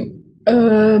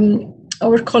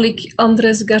our colleague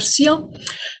Andres Garcia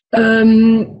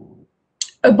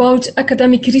about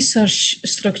academic research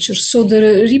structures. So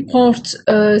the report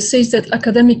says that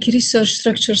academic research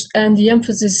structures and the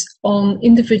emphasis on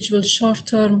individual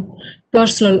short-term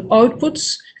personal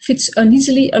outputs fits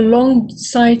uneasily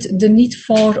alongside the need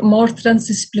for more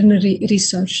transdisciplinary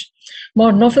research,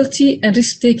 more novelty and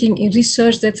risk-taking in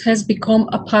research that has become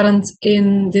apparent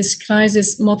in this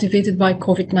crisis motivated by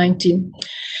COVID-19.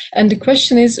 And the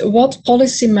question is, what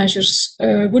policy measures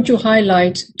would you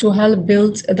highlight to help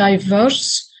build a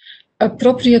diverse,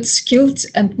 appropriate, skilled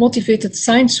and motivated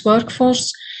science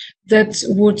workforce that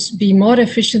would be more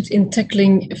efficient in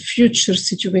tackling future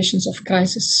situations of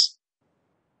crisis?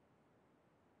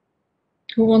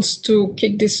 Who wants to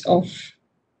kick this off?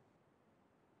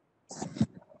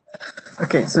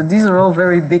 Okay, so these are all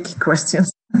very big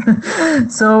questions.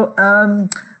 So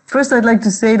first I'd like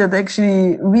to say that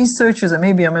actually researchers, and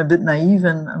maybe I'm a bit naive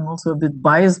and I'm also a bit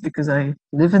biased because I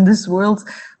live in this world,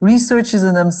 researchers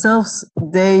in themselves,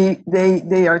 they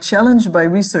are challenged by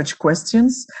research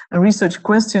questions, and research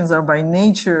questions are by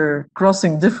nature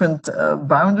crossing different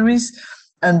boundaries.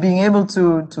 And being able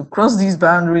to cross these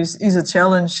boundaries is a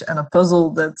challenge and a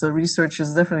puzzle that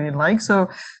researchers definitely like.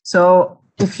 So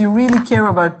if you really care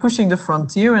about pushing the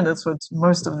frontier, and that's what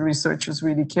most of the researchers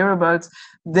really care about,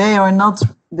 they are not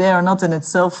they are not in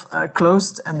itself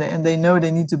closed, and they know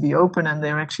they need to be open, and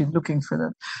they're actually looking for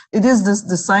that. It is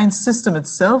the science system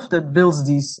itself that builds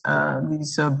these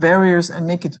barriers and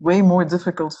make it way more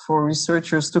difficult for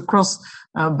researchers to cross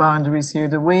boundaries here.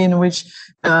 The way in which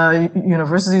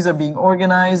universities are being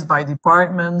organized by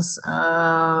departments,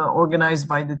 organized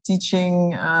by the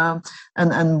teaching,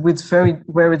 and with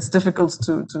where it's difficult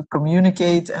to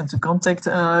communicate and to contact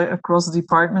across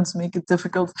departments make it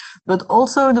difficult, but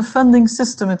also the funding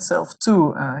system itself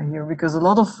too here, because a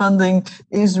lot of funding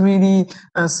is really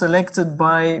selected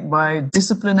by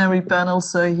disciplinary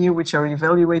panels here, which are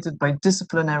evaluated by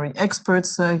disciplinary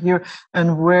experts here,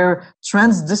 and where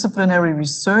transdisciplinary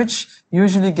research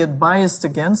usually get biased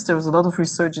against. There was a lot of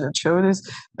research that showed this.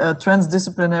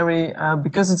 Transdisciplinary,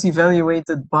 because it's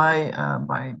evaluated by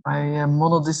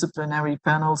monodisciplinary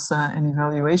panels and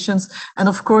evaluations. And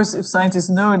of course, if scientists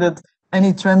know that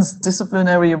any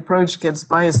transdisciplinary approach gets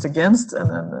biased against,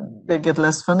 and they get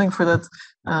less funding for that,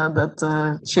 that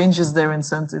changes their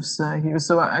incentives here.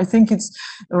 So I think it's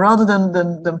rather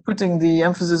than putting the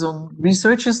emphasis on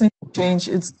researchers need to change,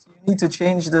 you need to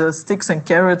change the sticks and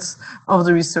carrots of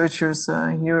the researchers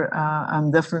here,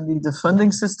 and definitely the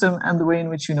funding system and the way in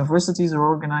which universities are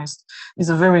organized is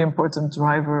a very important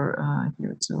driver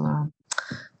here to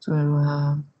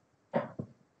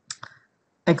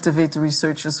activate the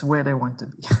researchers where they want to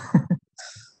be.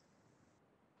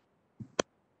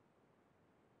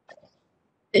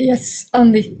 Yes,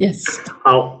 Andy, yes.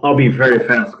 I'll be very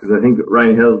fast because I think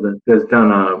Reinhild has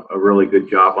done a really good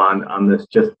job on this.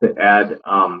 Just to add,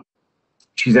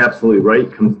 she's absolutely right.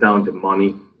 It comes down to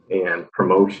money and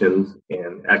promotions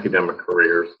and academic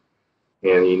careers,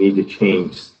 and you need to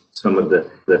change some of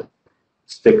the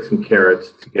sticks and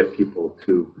carrots to get people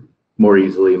to more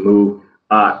easily move.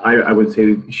 I would say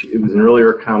it was an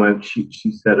earlier comment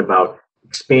she said about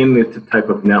expanding it to type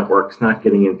of networks, not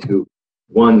getting into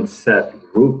one set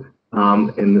group,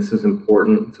 and this is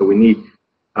important. So we need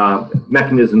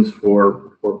mechanisms for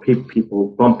people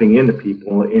bumping into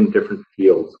people in different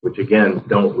fields, which again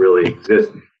don't really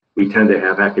exist. We tend to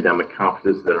have academic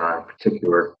conferences that are in a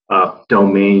particular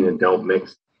domain and don't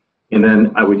mix. And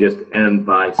then I would just end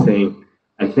by saying,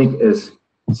 I think as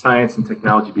science and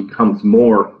technology becomes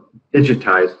more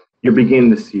digitized, you're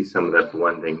beginning to see some of that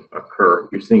blending occur.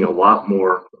 You're seeing a lot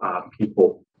more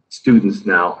students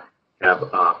now have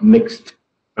mixed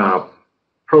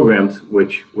programs,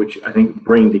 which I think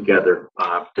bring together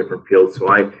different fields. So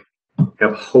I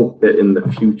have hope that in the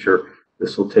future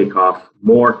this will take off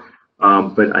more,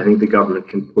 but I think the government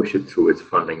can push it through its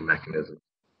funding mechanism.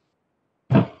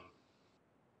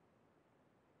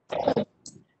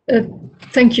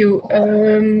 Thank you.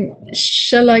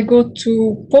 Shall I go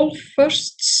to Paul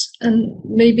first? And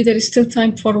maybe there is still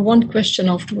time for one question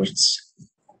afterwards.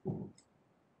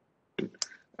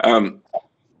 On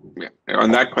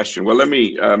that question, well, let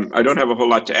me, I don't have a whole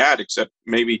lot to add, except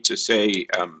maybe to say,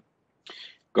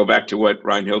 go back to what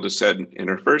Reinhild said in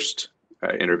her first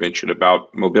intervention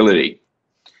about mobility,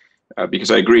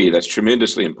 because I agree that's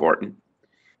tremendously important.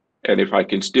 And if I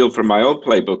can steal from my own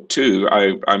playbook too,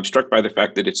 I'm struck by the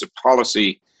fact that it's a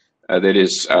policy that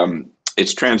is,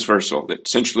 it's transversal, that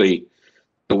essentially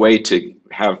the way to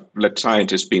let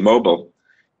scientists be mobile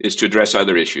is to address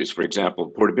other issues. For example,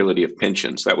 portability of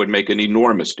pensions. That would make an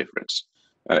enormous difference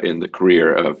in the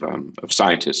career of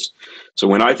scientists. So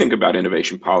when I think about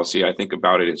innovation policy, I think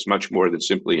about it as much more than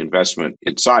simply investment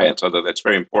in science, although that's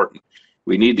very important.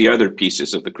 We need the other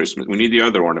pieces of the Christmas, we need the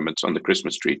other ornaments on the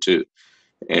Christmas tree too.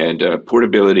 And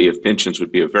portability of pensions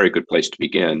would be a very good place to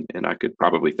begin. And I could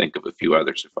probably think of a few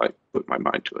others if I put my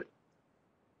mind to it.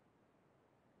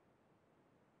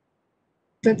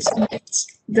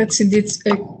 That's indeed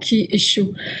a key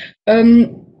issue.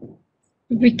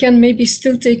 We can maybe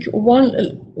still take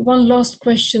one last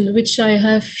question, which I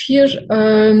have here.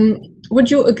 Would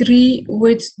you agree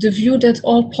with the view that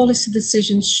all policy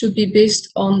decisions should be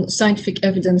based on scientific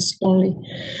evidence only?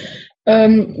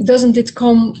 Doesn't this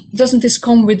come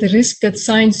with the risk that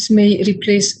science may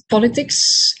replace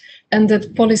politics and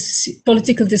that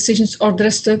political decisions are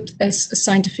dressed up as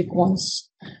scientific ones?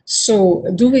 So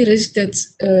do we risk that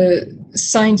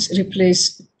science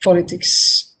replace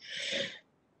politics?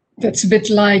 That's a bit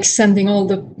like sending all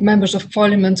the members of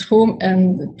parliament home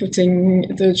and putting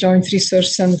the Joint Research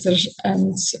Centre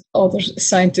and other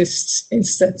scientists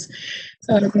instead.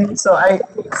 Last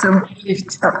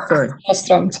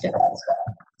round, yeah.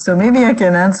 So maybe I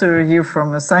can answer here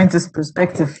from a scientist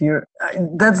perspective here.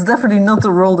 That's definitely not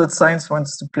the role that science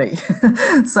wants to play.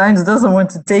 Science doesn't want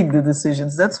to take the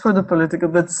decisions. That's for the political,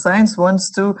 but science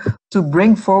wants to to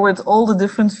bring forward all the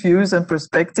different views and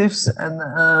perspectives and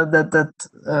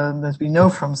that we know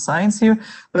from science here,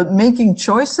 but making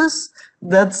choices,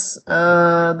 that's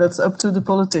up to the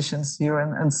politicians here,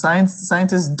 and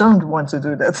scientists don't want to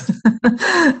do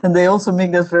that. And they also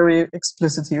make that very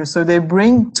explicit here. So they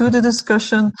bring to the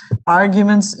discussion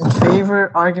arguments in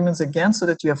favor, arguments against, so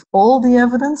that you have all the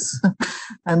evidence.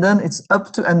 And then it's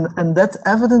up to, and that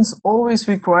evidence always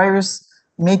requires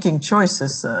making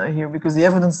choices here, because the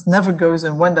evidence never goes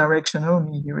in one direction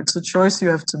only here. It's a choice you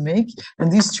have to make,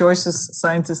 and these choices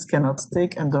scientists cannot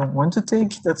take and don't want to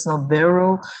take. That's not their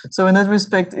role. So in that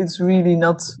respect, it's really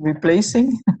not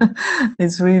replacing.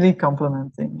 It's really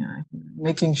complementing,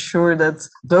 making sure that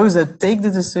those that take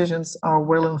the decisions are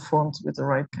well informed with the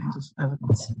right kind of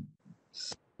evidence.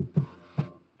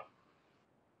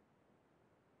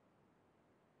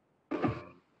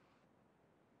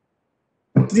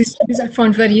 This I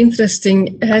found very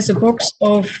interesting. It has a box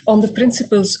on the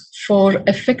principles for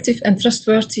effective and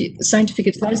trustworthy scientific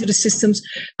advisory systems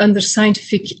under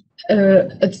scientific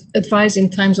advice in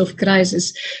times of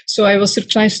crisis. So I was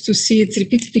surprised to see it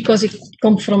repeated, because it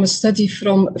comes from a study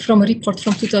from a report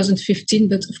from 2015,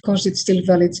 but of course it's still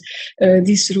valid.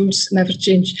 These rules never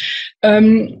change.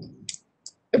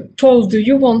 Paul, do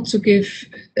you want to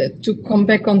come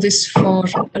back on this for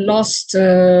a last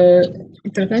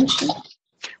intervention?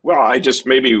 Well, I just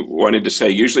maybe wanted to say,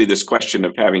 usually this question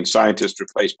of having scientists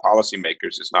replace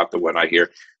policymakers is not the one I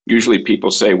hear. Usually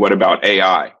people say, what about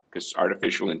AI? Because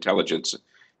artificial intelligence,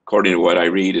 according to what I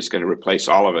read, is going to replace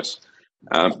all of us.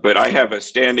 But I have a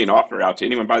standing offer out to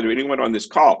anyone, by the way, anyone on this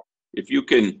call. If you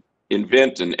can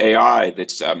invent an AI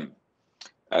that's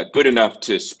good enough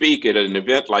to speak at an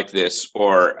event like this,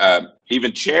 or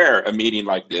even chair a meeting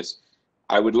like this,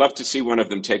 I would love to see one of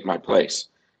them take my place.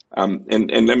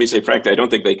 And let me say, frankly, I don't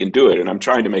think they can do it. And I'm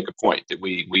trying to make a point that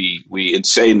we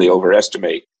insanely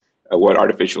overestimate what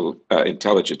artificial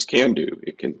intelligence can do.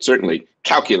 It can certainly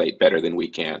calculate better than we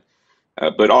can.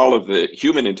 But all of the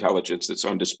human intelligence that's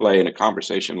on display in a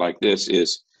conversation like this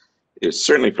is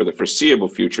certainly for the foreseeable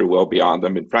future well beyond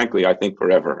them. And frankly, I think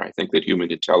forever. I think that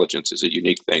human intelligence is a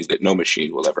unique thing that no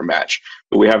machine will ever match.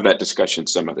 But we have that discussion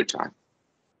some other time.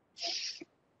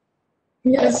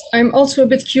 Yes, I'm also a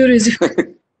bit curious.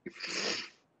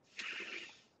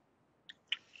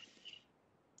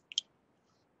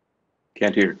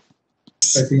 Can't hear.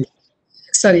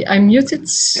 Sorry, I'm muted.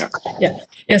 Yeah.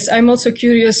 Yes, I'm also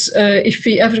curious if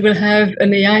we ever will have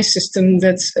an AI system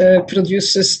that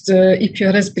produces the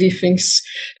EPRS briefings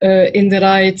in the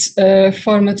right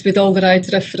format with all the right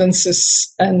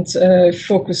references and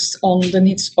focused on the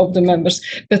needs of the members.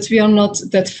 But we are not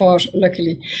that far,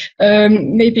 luckily.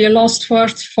 Maybe a last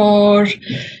word for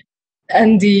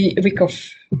Andy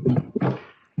Wyckoff.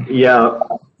 Yeah.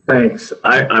 Thanks.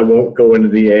 I won't go into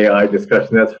the AI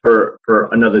discussion. That's for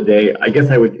another day. I guess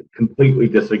I would completely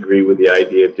disagree with the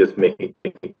idea of just making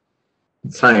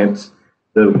science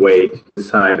the way to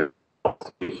decide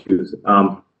issues.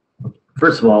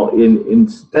 First of all,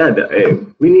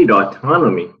 instead, we need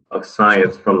autonomy of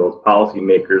science from those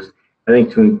policymakers. I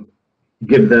think to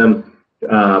give them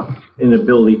an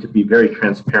ability to be very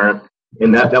transparent,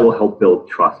 and that will help build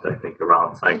trust, I think,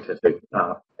 around scientific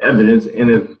evidence. And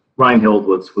if Reinhold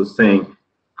was saying,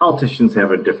 politicians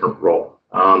have a different role.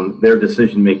 Their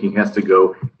decision-making has to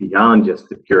go beyond just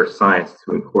the pure science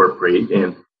to incorporate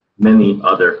in many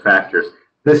other factors.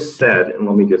 This said, and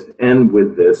let me just end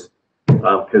with this,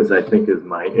 because I think as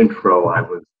my intro, I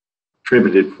was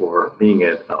attributed for being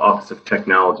at the Office of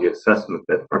Technology Assessment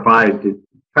that tried to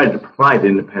provide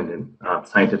independent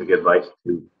scientific advice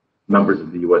to members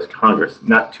of the U.S. Congress,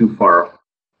 not too far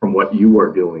from what you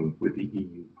are doing with the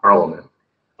EU Parliament.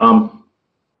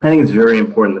 I think it's very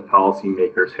important that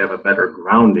policymakers have a better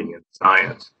grounding in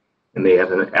science, and they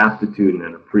have an aptitude and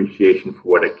an appreciation for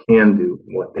what it can do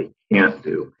and what they can't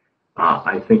do.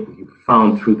 I think we've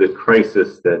found through the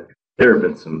crisis that there have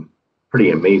been some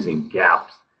pretty amazing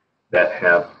gaps that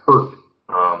have hurt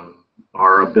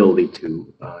our ability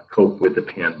to cope with the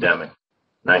pandemic.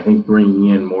 And I think bringing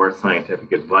in more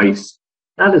scientific advice,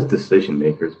 not as decision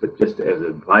makers, but just as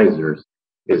advisors,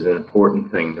 is an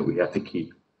important thing that we have to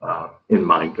keep in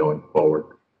mind going forward.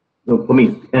 So let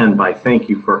me end by thank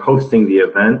you for hosting the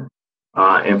event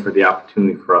and for the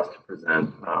opportunity for us to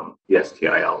present the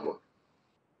STI Outlook.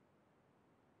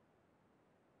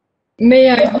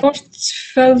 May I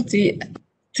heartfeltly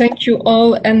thank you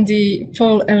all, Andy,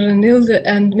 Paul, and Renilde,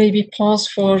 and maybe pause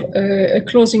for a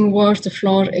closing word, the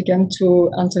floor again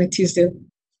to Anthony Teasdale.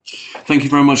 Thank you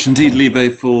very much indeed,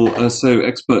 Libe, for so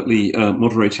expertly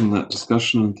moderating that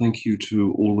discussion, and thank you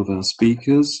to all of our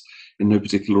speakers. in no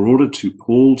particular order, to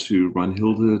Paul, to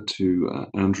Reinhilde, to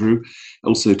Andrew,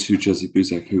 also to Jerzy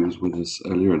Buzek, who was with us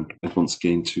earlier, and once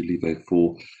again to Live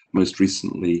for most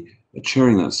recently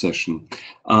chairing that session.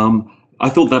 I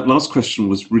thought that last question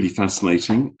was really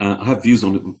fascinating. I have views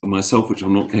on it myself, which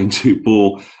I'm not going to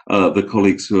bore the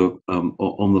colleagues who are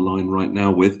on the line right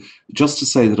now with. Just to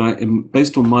say that I am,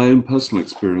 based on my own personal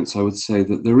experience, I would say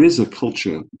that there is a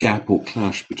culture gap or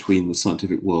clash between the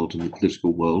scientific world and the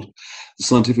political world. The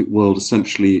scientific world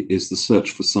essentially is the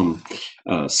search for some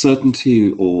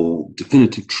certainty or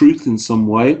definitive truth in some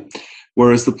way,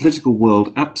 whereas the political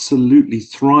world absolutely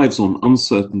thrives on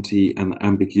uncertainty and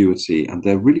ambiguity, and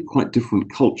they're really quite different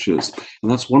cultures.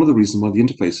 And that's one of the reasons why the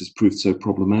interface has proved so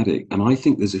problematic. And I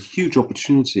think there's a huge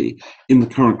opportunity in the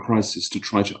current crisis to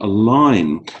try to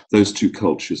align those two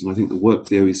cultures. And I think the work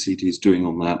the OECD is doing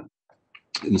on that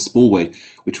in a small way,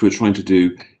 which we're trying to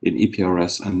do in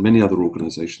EPRS and many other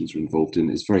organizations are involved in,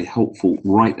 is very helpful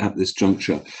right at this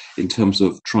juncture in terms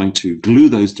of trying to glue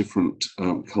those different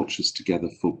cultures together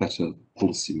for better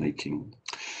policy making.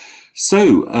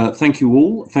 So thank you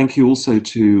all. Thank you also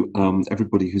to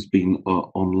everybody who's been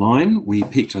online. We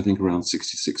peaked, I think, around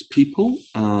 66 people,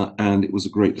 and it was a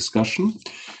great discussion.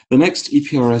 The next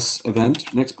EPRS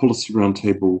event, next policy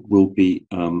roundtable, will be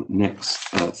next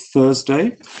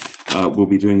Thursday. We'll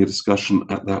be doing a discussion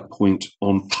at that point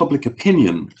on public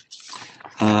opinion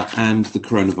and the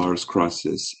coronavirus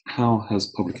crisis. How has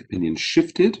public opinion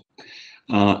shifted?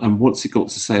 And what's it got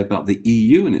to say about the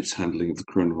EU and its handling of the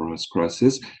coronavirus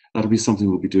crisis? That'll be something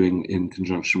we'll be doing in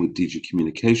conjunction with DG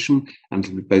Communication, and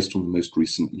it'll be based on the most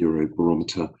recent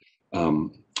Eurobarometer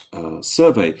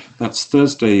survey. That's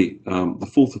Thursday,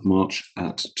 the 4th of March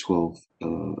at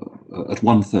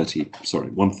 1:30. Sorry,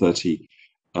 1:30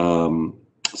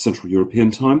 Central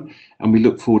European time. And we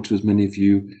look forward to as many of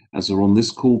you as are on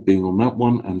this call being on that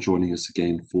one and joining us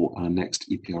again for our next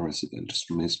EPRS event. Just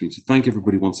remains for me to thank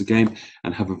everybody once again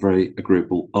and have a very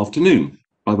agreeable afternoon.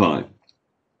 Bye-bye.